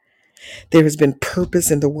end. There has been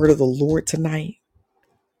purpose in the word of the Lord tonight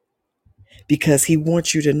because he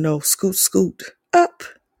wants you to know, scoot, scoot, up,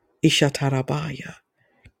 Ishatarabaya.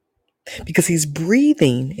 Because he's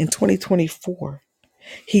breathing in 2024.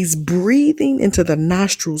 He's breathing into the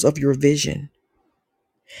nostrils of your vision.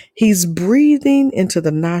 He's breathing into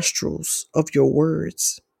the nostrils of your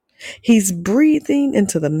words. He's breathing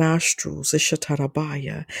into the nostrils,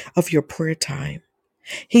 Ishatarabaya, of your prayer time.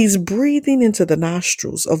 He's breathing into the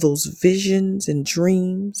nostrils of those visions and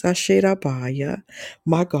dreams, Asherabaya,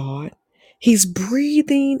 my God. He's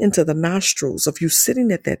breathing into the nostrils of you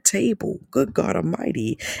sitting at that table, good God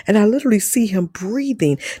Almighty. And I literally see him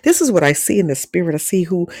breathing. This is what I see in the spirit. I see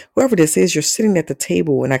whoever this is, you're sitting at the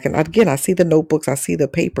table, and I see the notebooks, I see the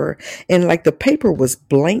paper, and like the paper was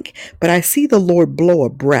blank, but I see the Lord blow a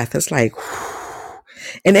breath. It's like,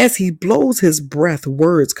 and as he blows his breath,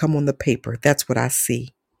 words come on the paper. That's what I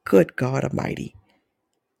see. Good God Almighty.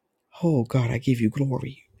 Oh God, I give you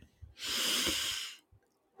glory.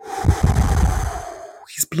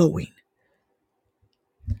 He's blowing.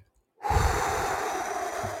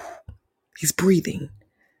 He's breathing.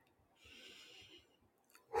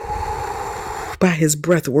 By his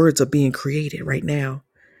breath, words are being created right now.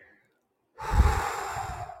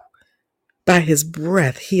 By his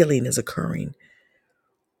breath, healing is occurring.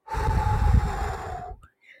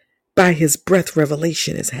 By his breath,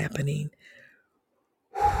 revelation is happening.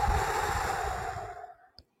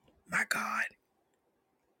 My God.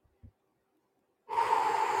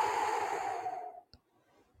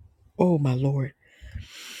 Oh, my Lord.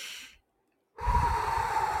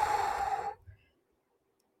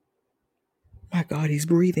 My God, he's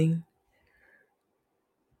breathing.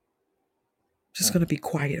 Just going to be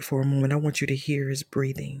quiet for a moment. I want you to hear his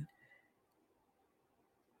breathing.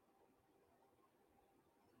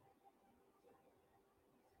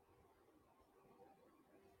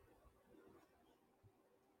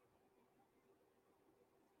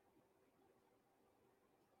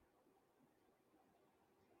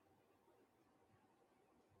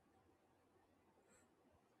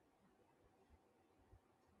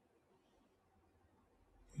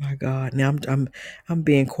 My God. Now I'm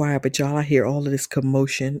being quiet, but y'all, I hear all of this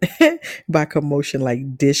commotion. By commotion,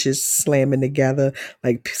 like dishes slamming together,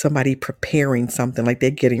 like somebody preparing something, like they're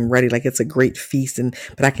getting ready, like it's a great feast.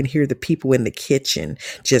 But I can hear the people in the kitchen,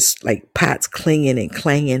 just like pots clinging and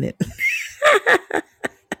clanging it.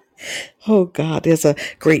 Oh God, there's a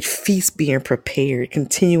great feast being prepared.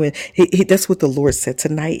 Continuing, that's what the Lord said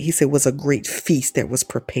tonight. He said it was a great feast that was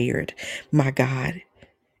prepared. My God.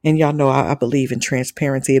 And y'all know I believe in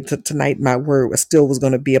transparency. Tonight, my word still was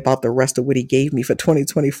going to be about the rest of what he gave me for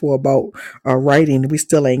 2024 about writing. We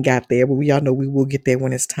still ain't got there, but we all know we will get there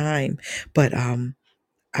when it's time. But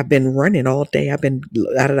I've been running all day. I've been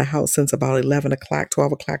out of the house since about 11 o'clock,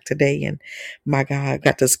 12 o'clock today. And my God, I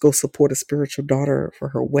got to go support a spiritual daughter for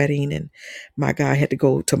her wedding. And my God, I had to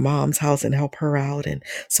go to mom's house and help her out and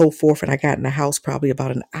so forth. And I got in the house probably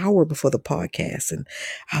about an hour before the podcast. And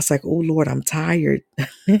I was like, oh Lord, I'm tired.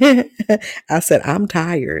 I said, I'm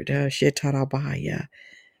tired. Shetarabaya.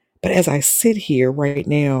 But as I sit here right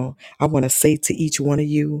now, I want to say to each one of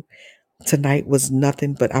you, tonight was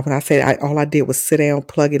nothing but when I said all I did was sit down,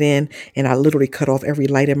 plug it in, and I literally cut off every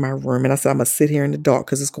light in my room. And I said, I'm going to sit here in the dark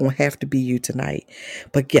because it's going to have to be you tonight.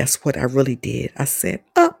 But guess what I really did? I said,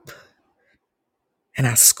 up. And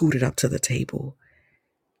I scooted up to the table.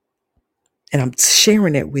 And I'm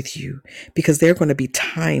sharing that with you because there are going to be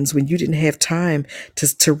times when you didn't have time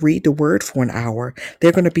to read the word for an hour. There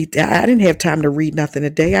are going to be, I didn't have time to read nothing a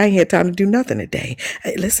day. I ain't had time to do nothing a day.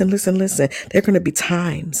 Hey, listen. There are going to be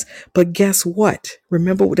times. But guess what?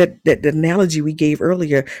 Remember that analogy we gave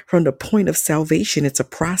earlier from the point of salvation. It's a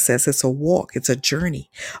process. It's a walk. It's a journey.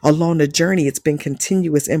 Along the journey, it's been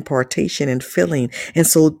continuous impartation and filling. And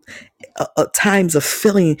so times of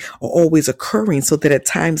filling are always occurring so that at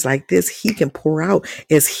times like this, he can pour out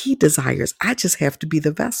as he desires. I just have to be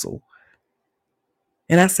the vessel.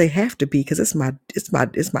 And I say have to be because it's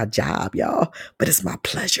my job, y'all, but it's my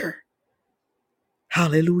pleasure.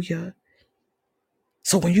 Hallelujah.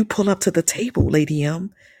 So when you pull up to the table, Lady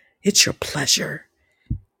M, It's your pleasure.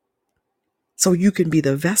 So you can be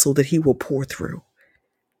the vessel that he will pour through.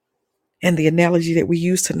 And the analogy that we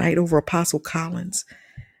use tonight over Apostle Collins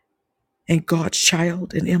and God's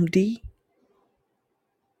child and MD,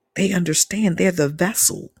 they understand they're the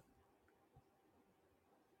vessel.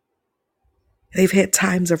 They've had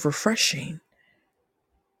times of refreshing.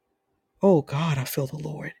 Oh God, I feel the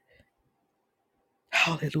Lord.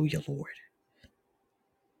 Hallelujah, Lord.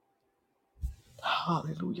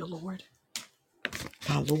 Hallelujah, Lord.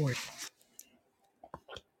 My Lord.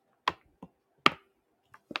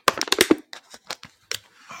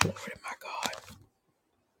 My Lord and my God.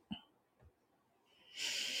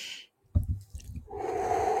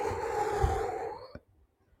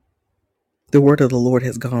 The word of the Lord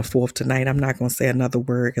has gone forth tonight. I'm not going to say another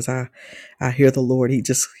word because I hear the Lord. He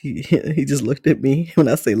just looked at me. When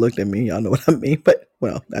I say looked at me, y'all know what I mean. But,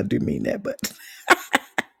 well, I do mean that. But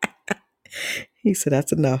he said,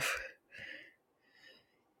 that's enough.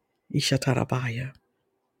 Ishatarabaya.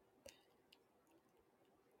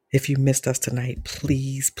 If you missed us tonight,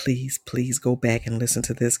 please, please, please go back and listen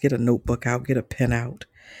to this. Get a notebook out. Get a pen out.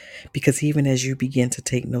 Because even as you begin to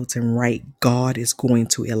take notes and write, God is going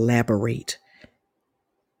to elaborate.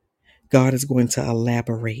 God is going to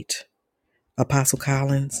elaborate. Apostle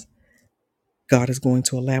Collins, God is going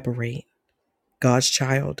to elaborate. God's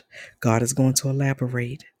child, God is going to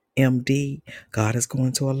elaborate. MD, God is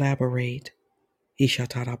going to elaborate.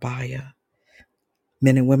 Ishatarabaya.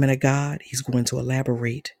 Men and women of God, he's going to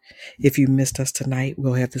elaborate. If you missed us tonight,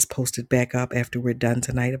 we'll have this posted back up after we're done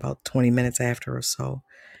tonight, about 20 minutes after or so.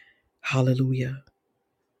 Hallelujah.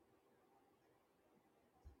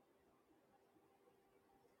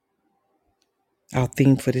 Our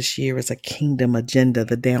theme for this year is a kingdom agenda,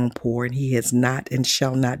 the downpour, and he has not and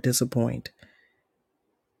shall not disappoint.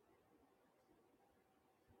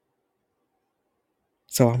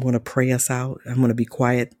 So I'm going to pray us out. I'm going to be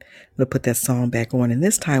quiet. I'm going to put that song back on. And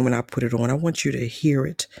this time when I put it on, I want you to hear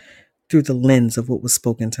it through the lens of what was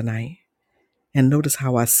spoken tonight. And notice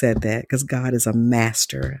how I said that, because God is a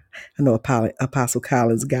master. I know Apostle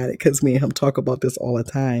Collins got it because me and him talk about this all the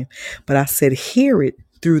time. But I said, hear it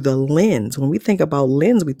through the lens. When we think about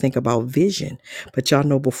lens, we think about vision. But y'all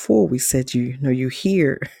know before we said, you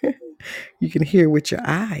hear, you can hear with your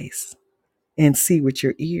eyes and see with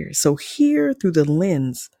your ears. So hear through the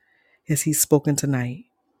lens as he's spoken tonight.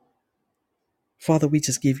 Father, we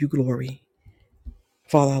just give you glory.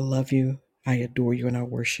 Father, I love you. I adore you and I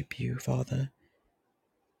worship you, Father.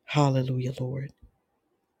 Hallelujah, Lord.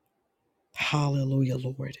 Hallelujah,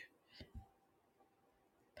 Lord.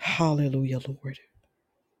 Hallelujah, Lord.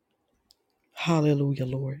 Hallelujah,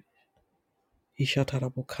 Lord.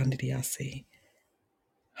 Ishatarabokandidiyase.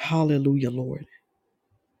 Hallelujah, Lord.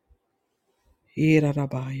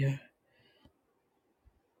 Irarabaya.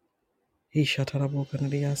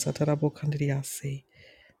 Ishatarabokandidiyase.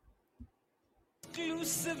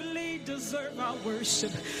 Exclusively deserve our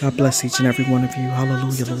worship. God bless each and every one of you.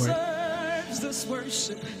 Hallelujah, Lord. This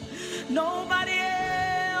worship. Nobody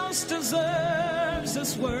else deserves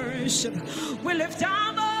this worship. We lift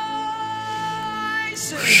our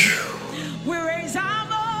voices. We raise our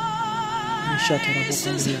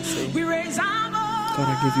voices. We raise our voices. God,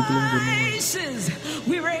 I give you glory, Lord.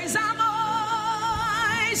 We raise our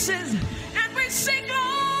voices and we sing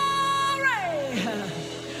glory.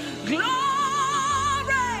 Glory.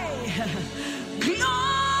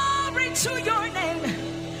 Glory to your name.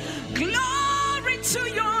 Glory to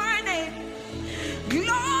your name.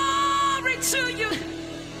 Glory to you.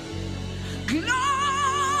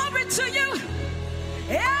 Glory to you.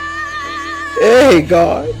 Hey,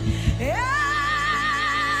 God.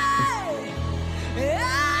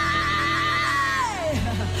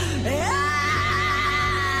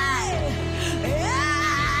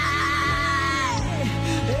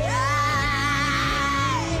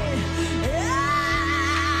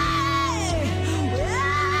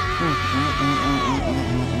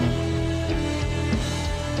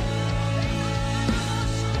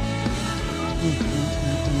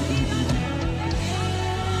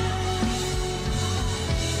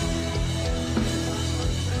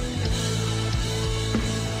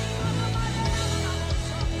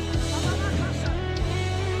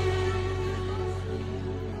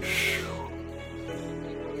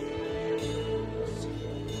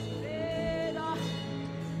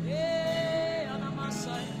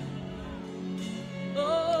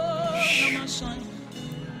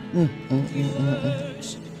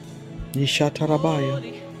 Yishatarabaya.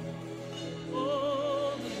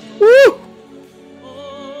 Woo!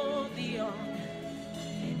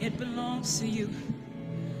 It belongs to you.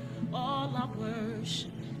 All our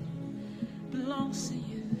worship belongs to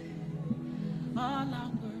you. All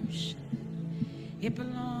our worship, it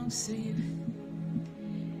belongs to you.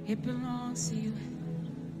 It belongs to you.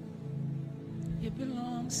 It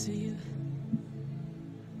belongs to you.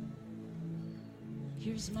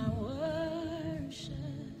 Here's my worship.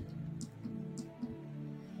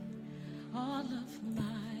 All of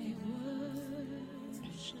my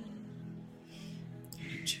worship.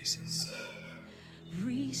 Jesus.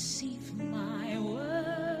 Receive my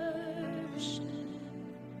worship.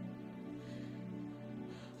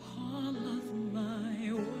 All of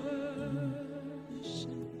my worship.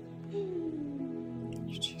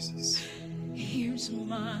 Jesus. Here's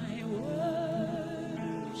my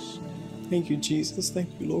worship. Thank you, Jesus. Thank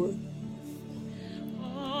you, Lord.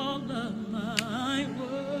 All of my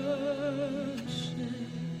worship.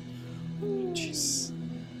 Jesus.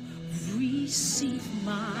 Receive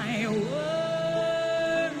my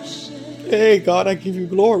worship. Hey, God, I give you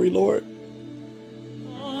glory, Lord.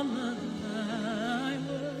 All of my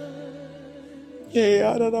worship. Hey,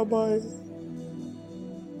 Adonai.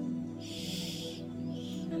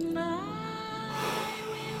 And I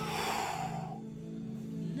will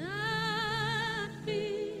not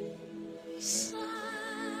be silent,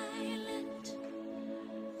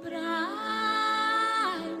 but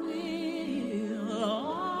I will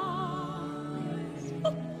always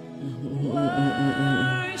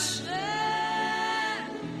worship.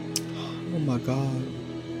 Oh, my God.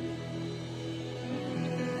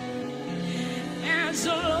 As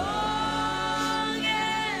long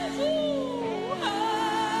as I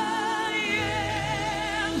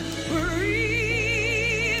am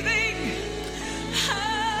breathing, I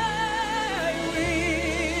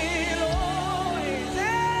will always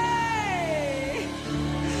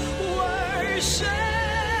worship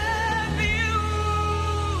you.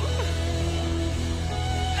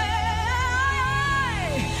 And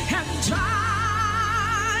I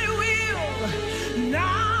will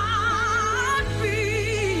not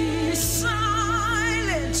be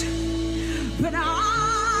silent, but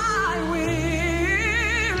I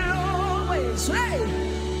will always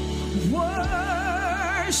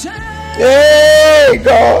worship. Hey,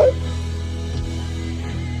 God.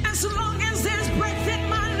 As long as there's breath in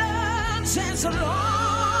my lungs, as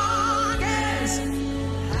long as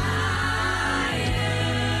I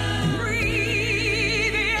am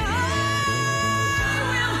breathing,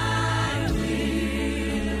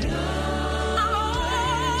 I'll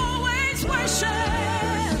always worship.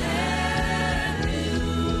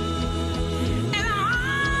 And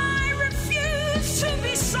I refuse to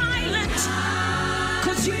be silent,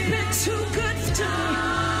 'cause you've been too good to me.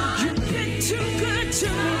 You've been too good to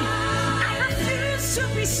me. I refuse to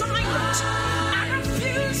be silent. I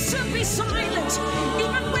refuse to be silent,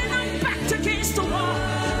 even when I'm backed against the wall,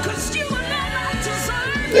 'cause you alone are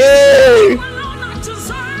deserving. Hey. You alone are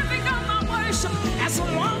deserving of my worship. As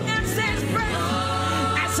long as there's breath,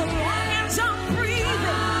 as long as I'm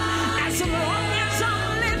breathing, as long as I'm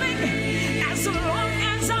living, as long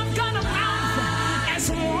as I've got a mouth, as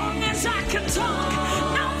long as I can talk,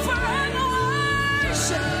 I'm forever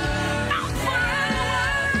worship. I'm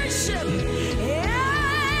forever worship.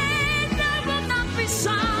 And I will not be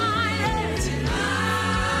silent.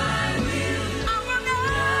 I will not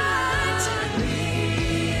be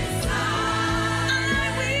silent.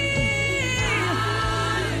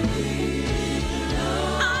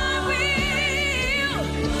 I will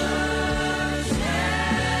worship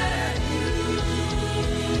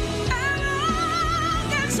as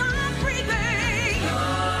long as I'm breathing,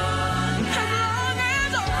 as long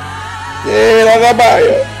as Hey,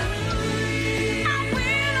 Adonai.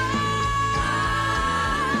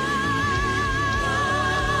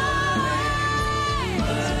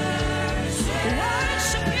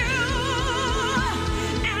 worship you,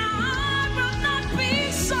 and I will not be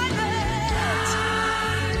silent.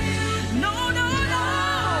 No, no, no.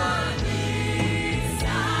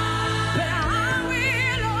 But I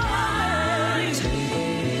will always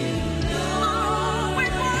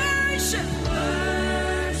worship.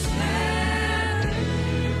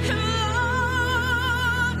 As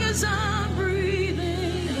long as I'm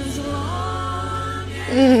breathing, as long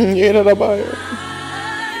as Yeah, Adonai.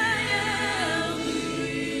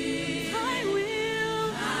 I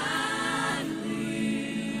will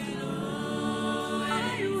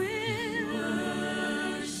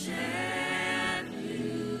worship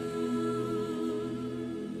you.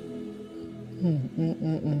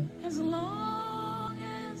 As long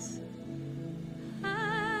as I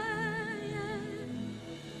am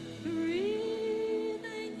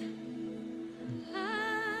breathing,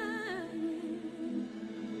 I will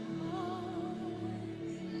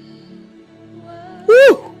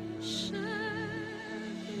Woo. worship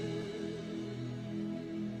you.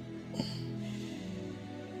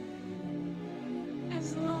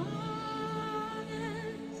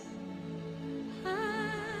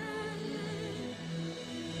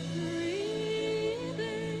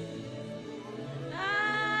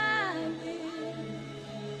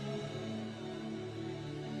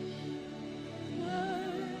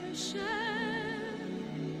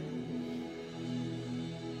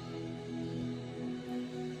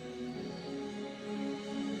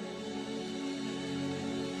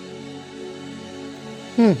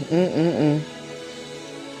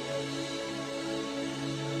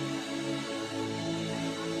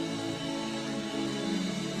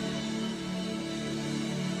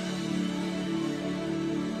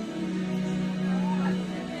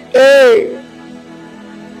 Hey.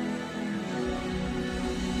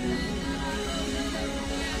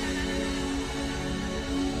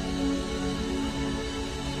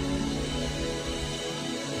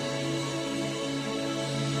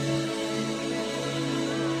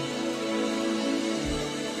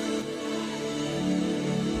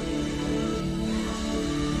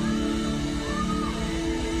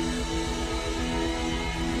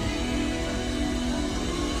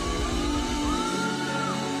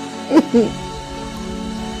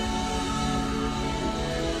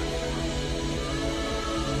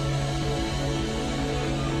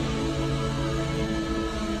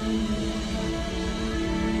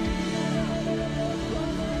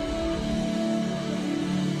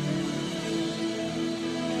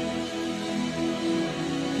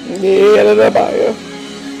 Yeah, that's about you.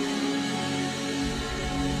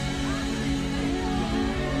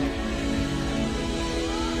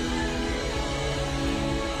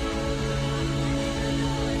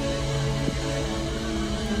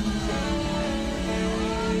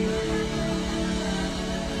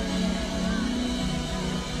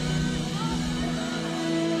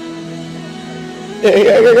 Yeah.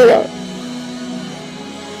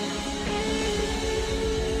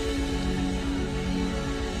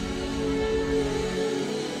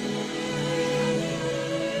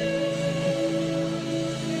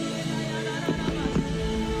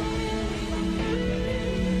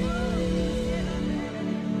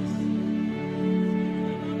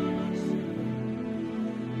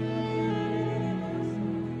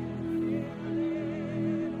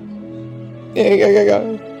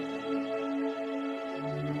 Yeah.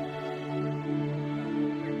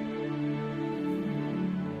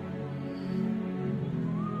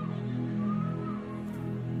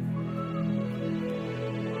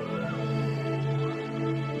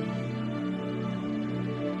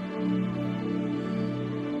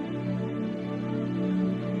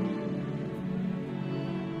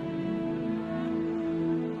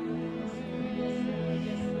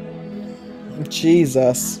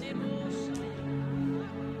 Jesus.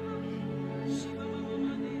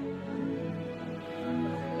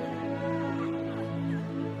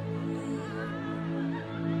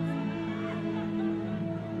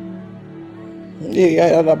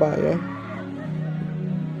 Yeah, that's about you.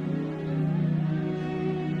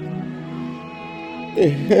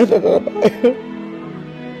 Yeah, that's about you.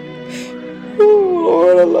 Oh,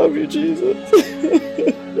 Lord, I love you, Jesus.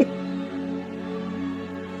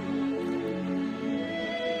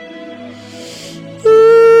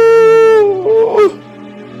 Oh,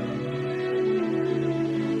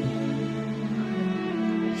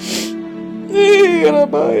 yeah, that's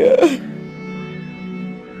about you.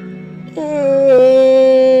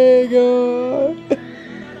 Hey, God.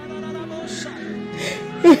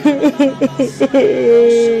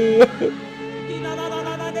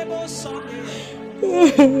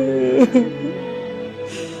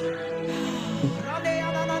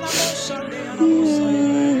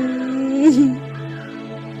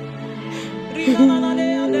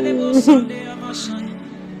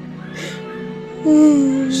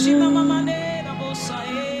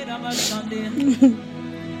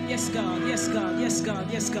 Yes, God, yes, God, yes, God,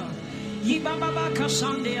 yes, God. Yibaba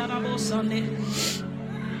kashande arabo sande.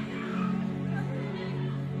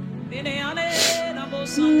 Beneane arabo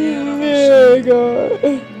sande arabo Yeah,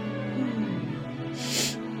 God.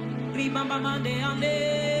 Rimama mande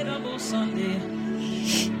ande arabo sande.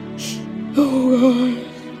 Oh, God.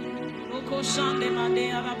 Oko shande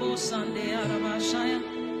mande arabo sande arabashaya.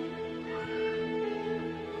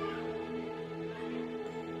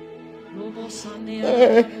 Robo sande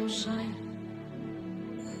arabo shaya.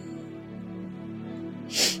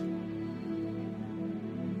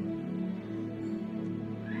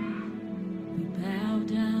 We bow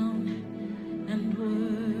down and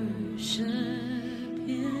worship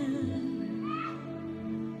Him.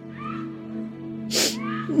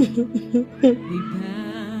 We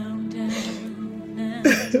bow down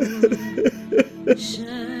and worship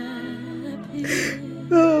Him.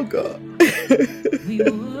 Oh, God. We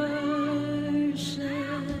worship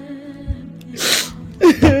Him.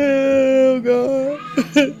 Oh, God.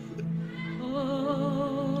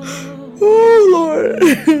 Oh, Oh, Lord.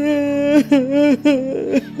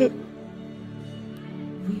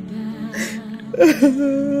 we bow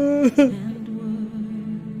and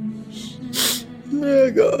worship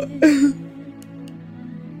Oh, God. Him.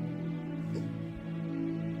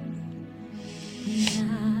 We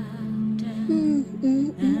bow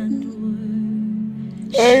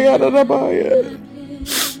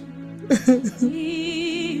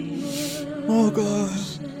Oh God.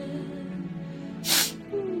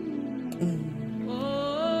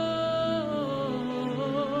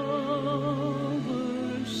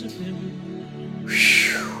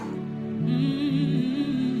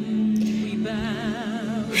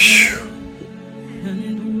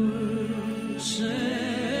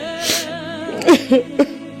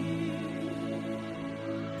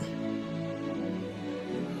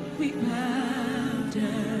 We bow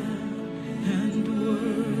down and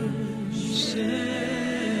worship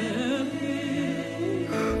Him.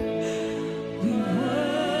 We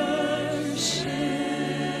worship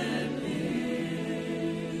Him.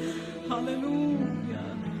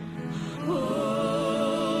 Hallelujah.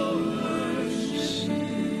 Oh, worship.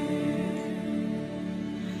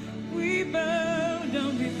 We bow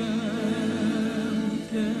down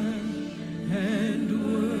and worship.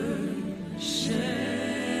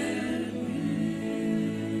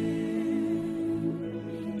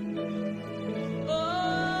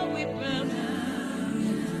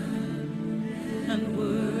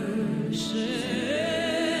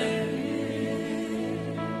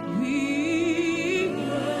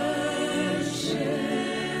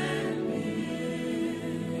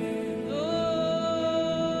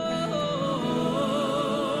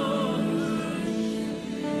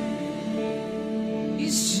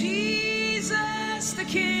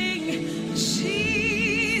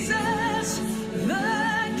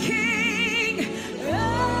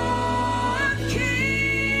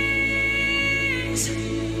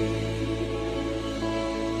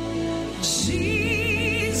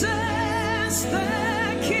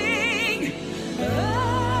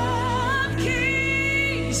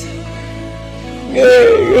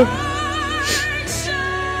 Yay.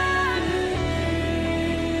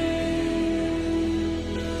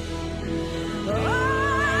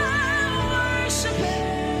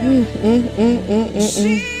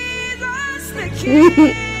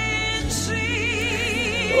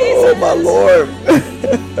 Oh my Lord.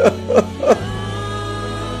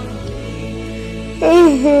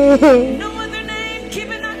 No other name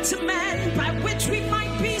given unto man by which we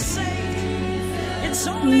might be saved. It's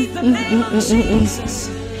only the name of Jesus.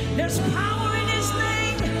 There's power in His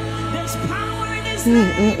name. There's power in His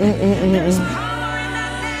name. There's power in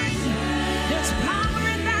that name. There's power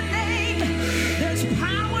in that name. There's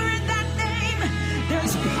power in that name.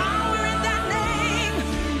 There's power in that name.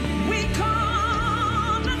 We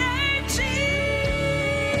call the name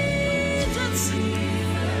Jesus.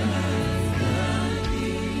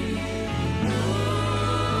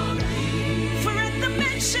 For at the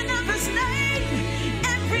mention of His name,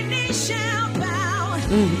 every knee shall bow,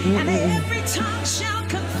 and every tongue shall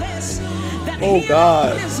confess that Oh He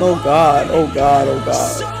God. alone is Oh God. Lord. Oh God. Oh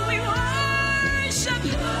God. So we worship.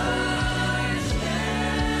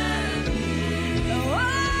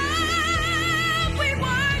 Oh, we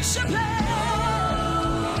worship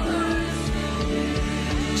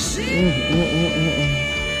Jesus,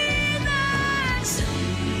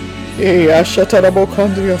 Yeah, I shut up about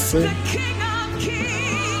country. the King of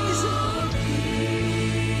Kings.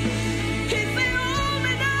 He's the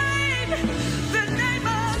only name, the name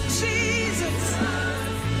of Jesus,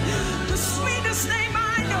 the sweetest name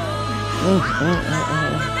I know. I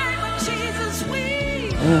love the name of Jesus. We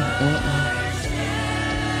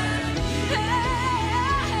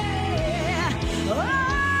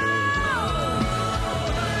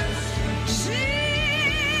Jesus,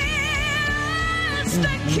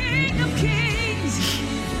 the King of Kings.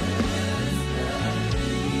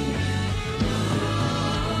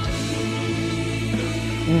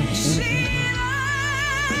 Jesus,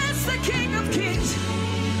 the King of Kings.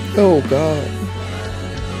 Oh God.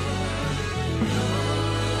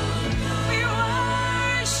 We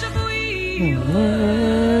worship,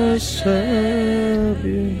 Worship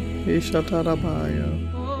you. Ishatarabaya.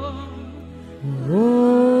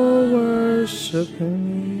 Oh, worship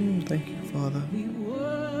Him. Thank you, Father. we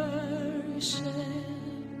worship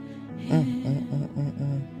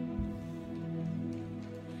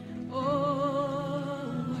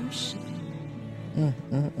Oh, worship Him.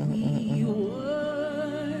 We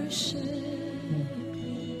worship.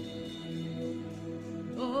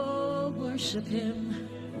 Oh, worship Him.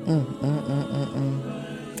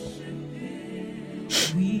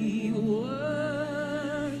 We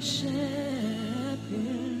worship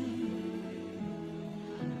Him.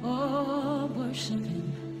 Oh, worship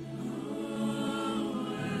Him.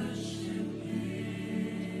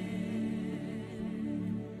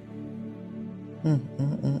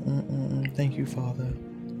 Thank you, Father.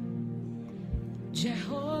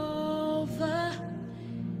 Jehovah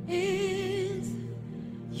is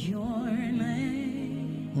your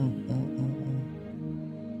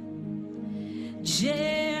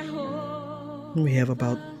Jehovah. We have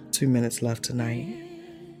about 2 minutes left tonight.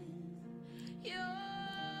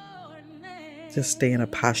 Just stay in a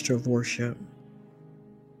posture of worship.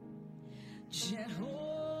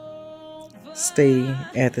 Stay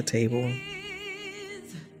at the table.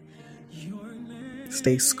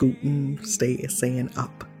 Stay scooting. Stay saying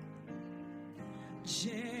up.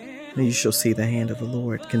 And you shall see the hand of the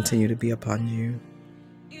Lord continue to be upon you.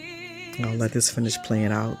 I'll let this finish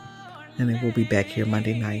playing out. And then we'll be back here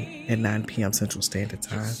Monday night at 9 p.m. Central Standard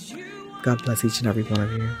Time. God bless each and every one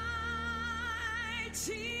of you.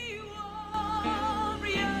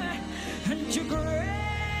 And you're great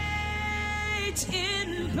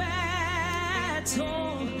in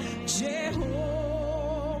battle.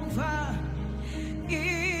 Jehovah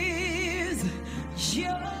is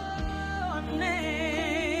your name.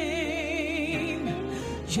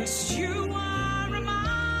 Yes, you are a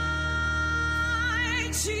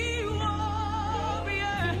mighty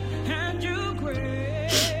warrior, and you're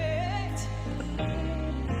great.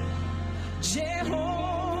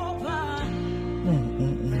 Jehovah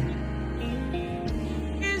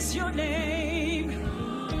is your name.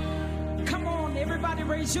 Come on, everybody,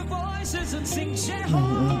 raise your voices and sing.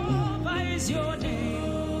 Jehovah is your name.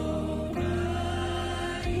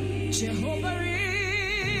 Jehovah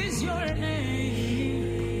is your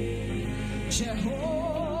name.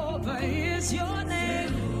 Jehovah is your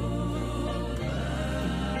name.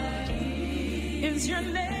 Is your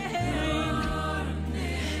name.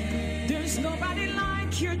 There's nobody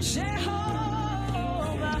like you,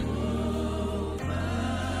 Jehovah.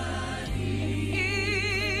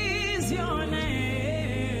 Is your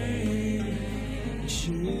name.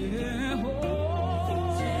 Jehovah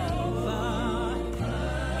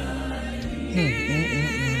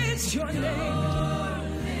is your name.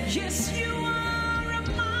 Yes, you are a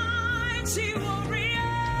mighty warrior.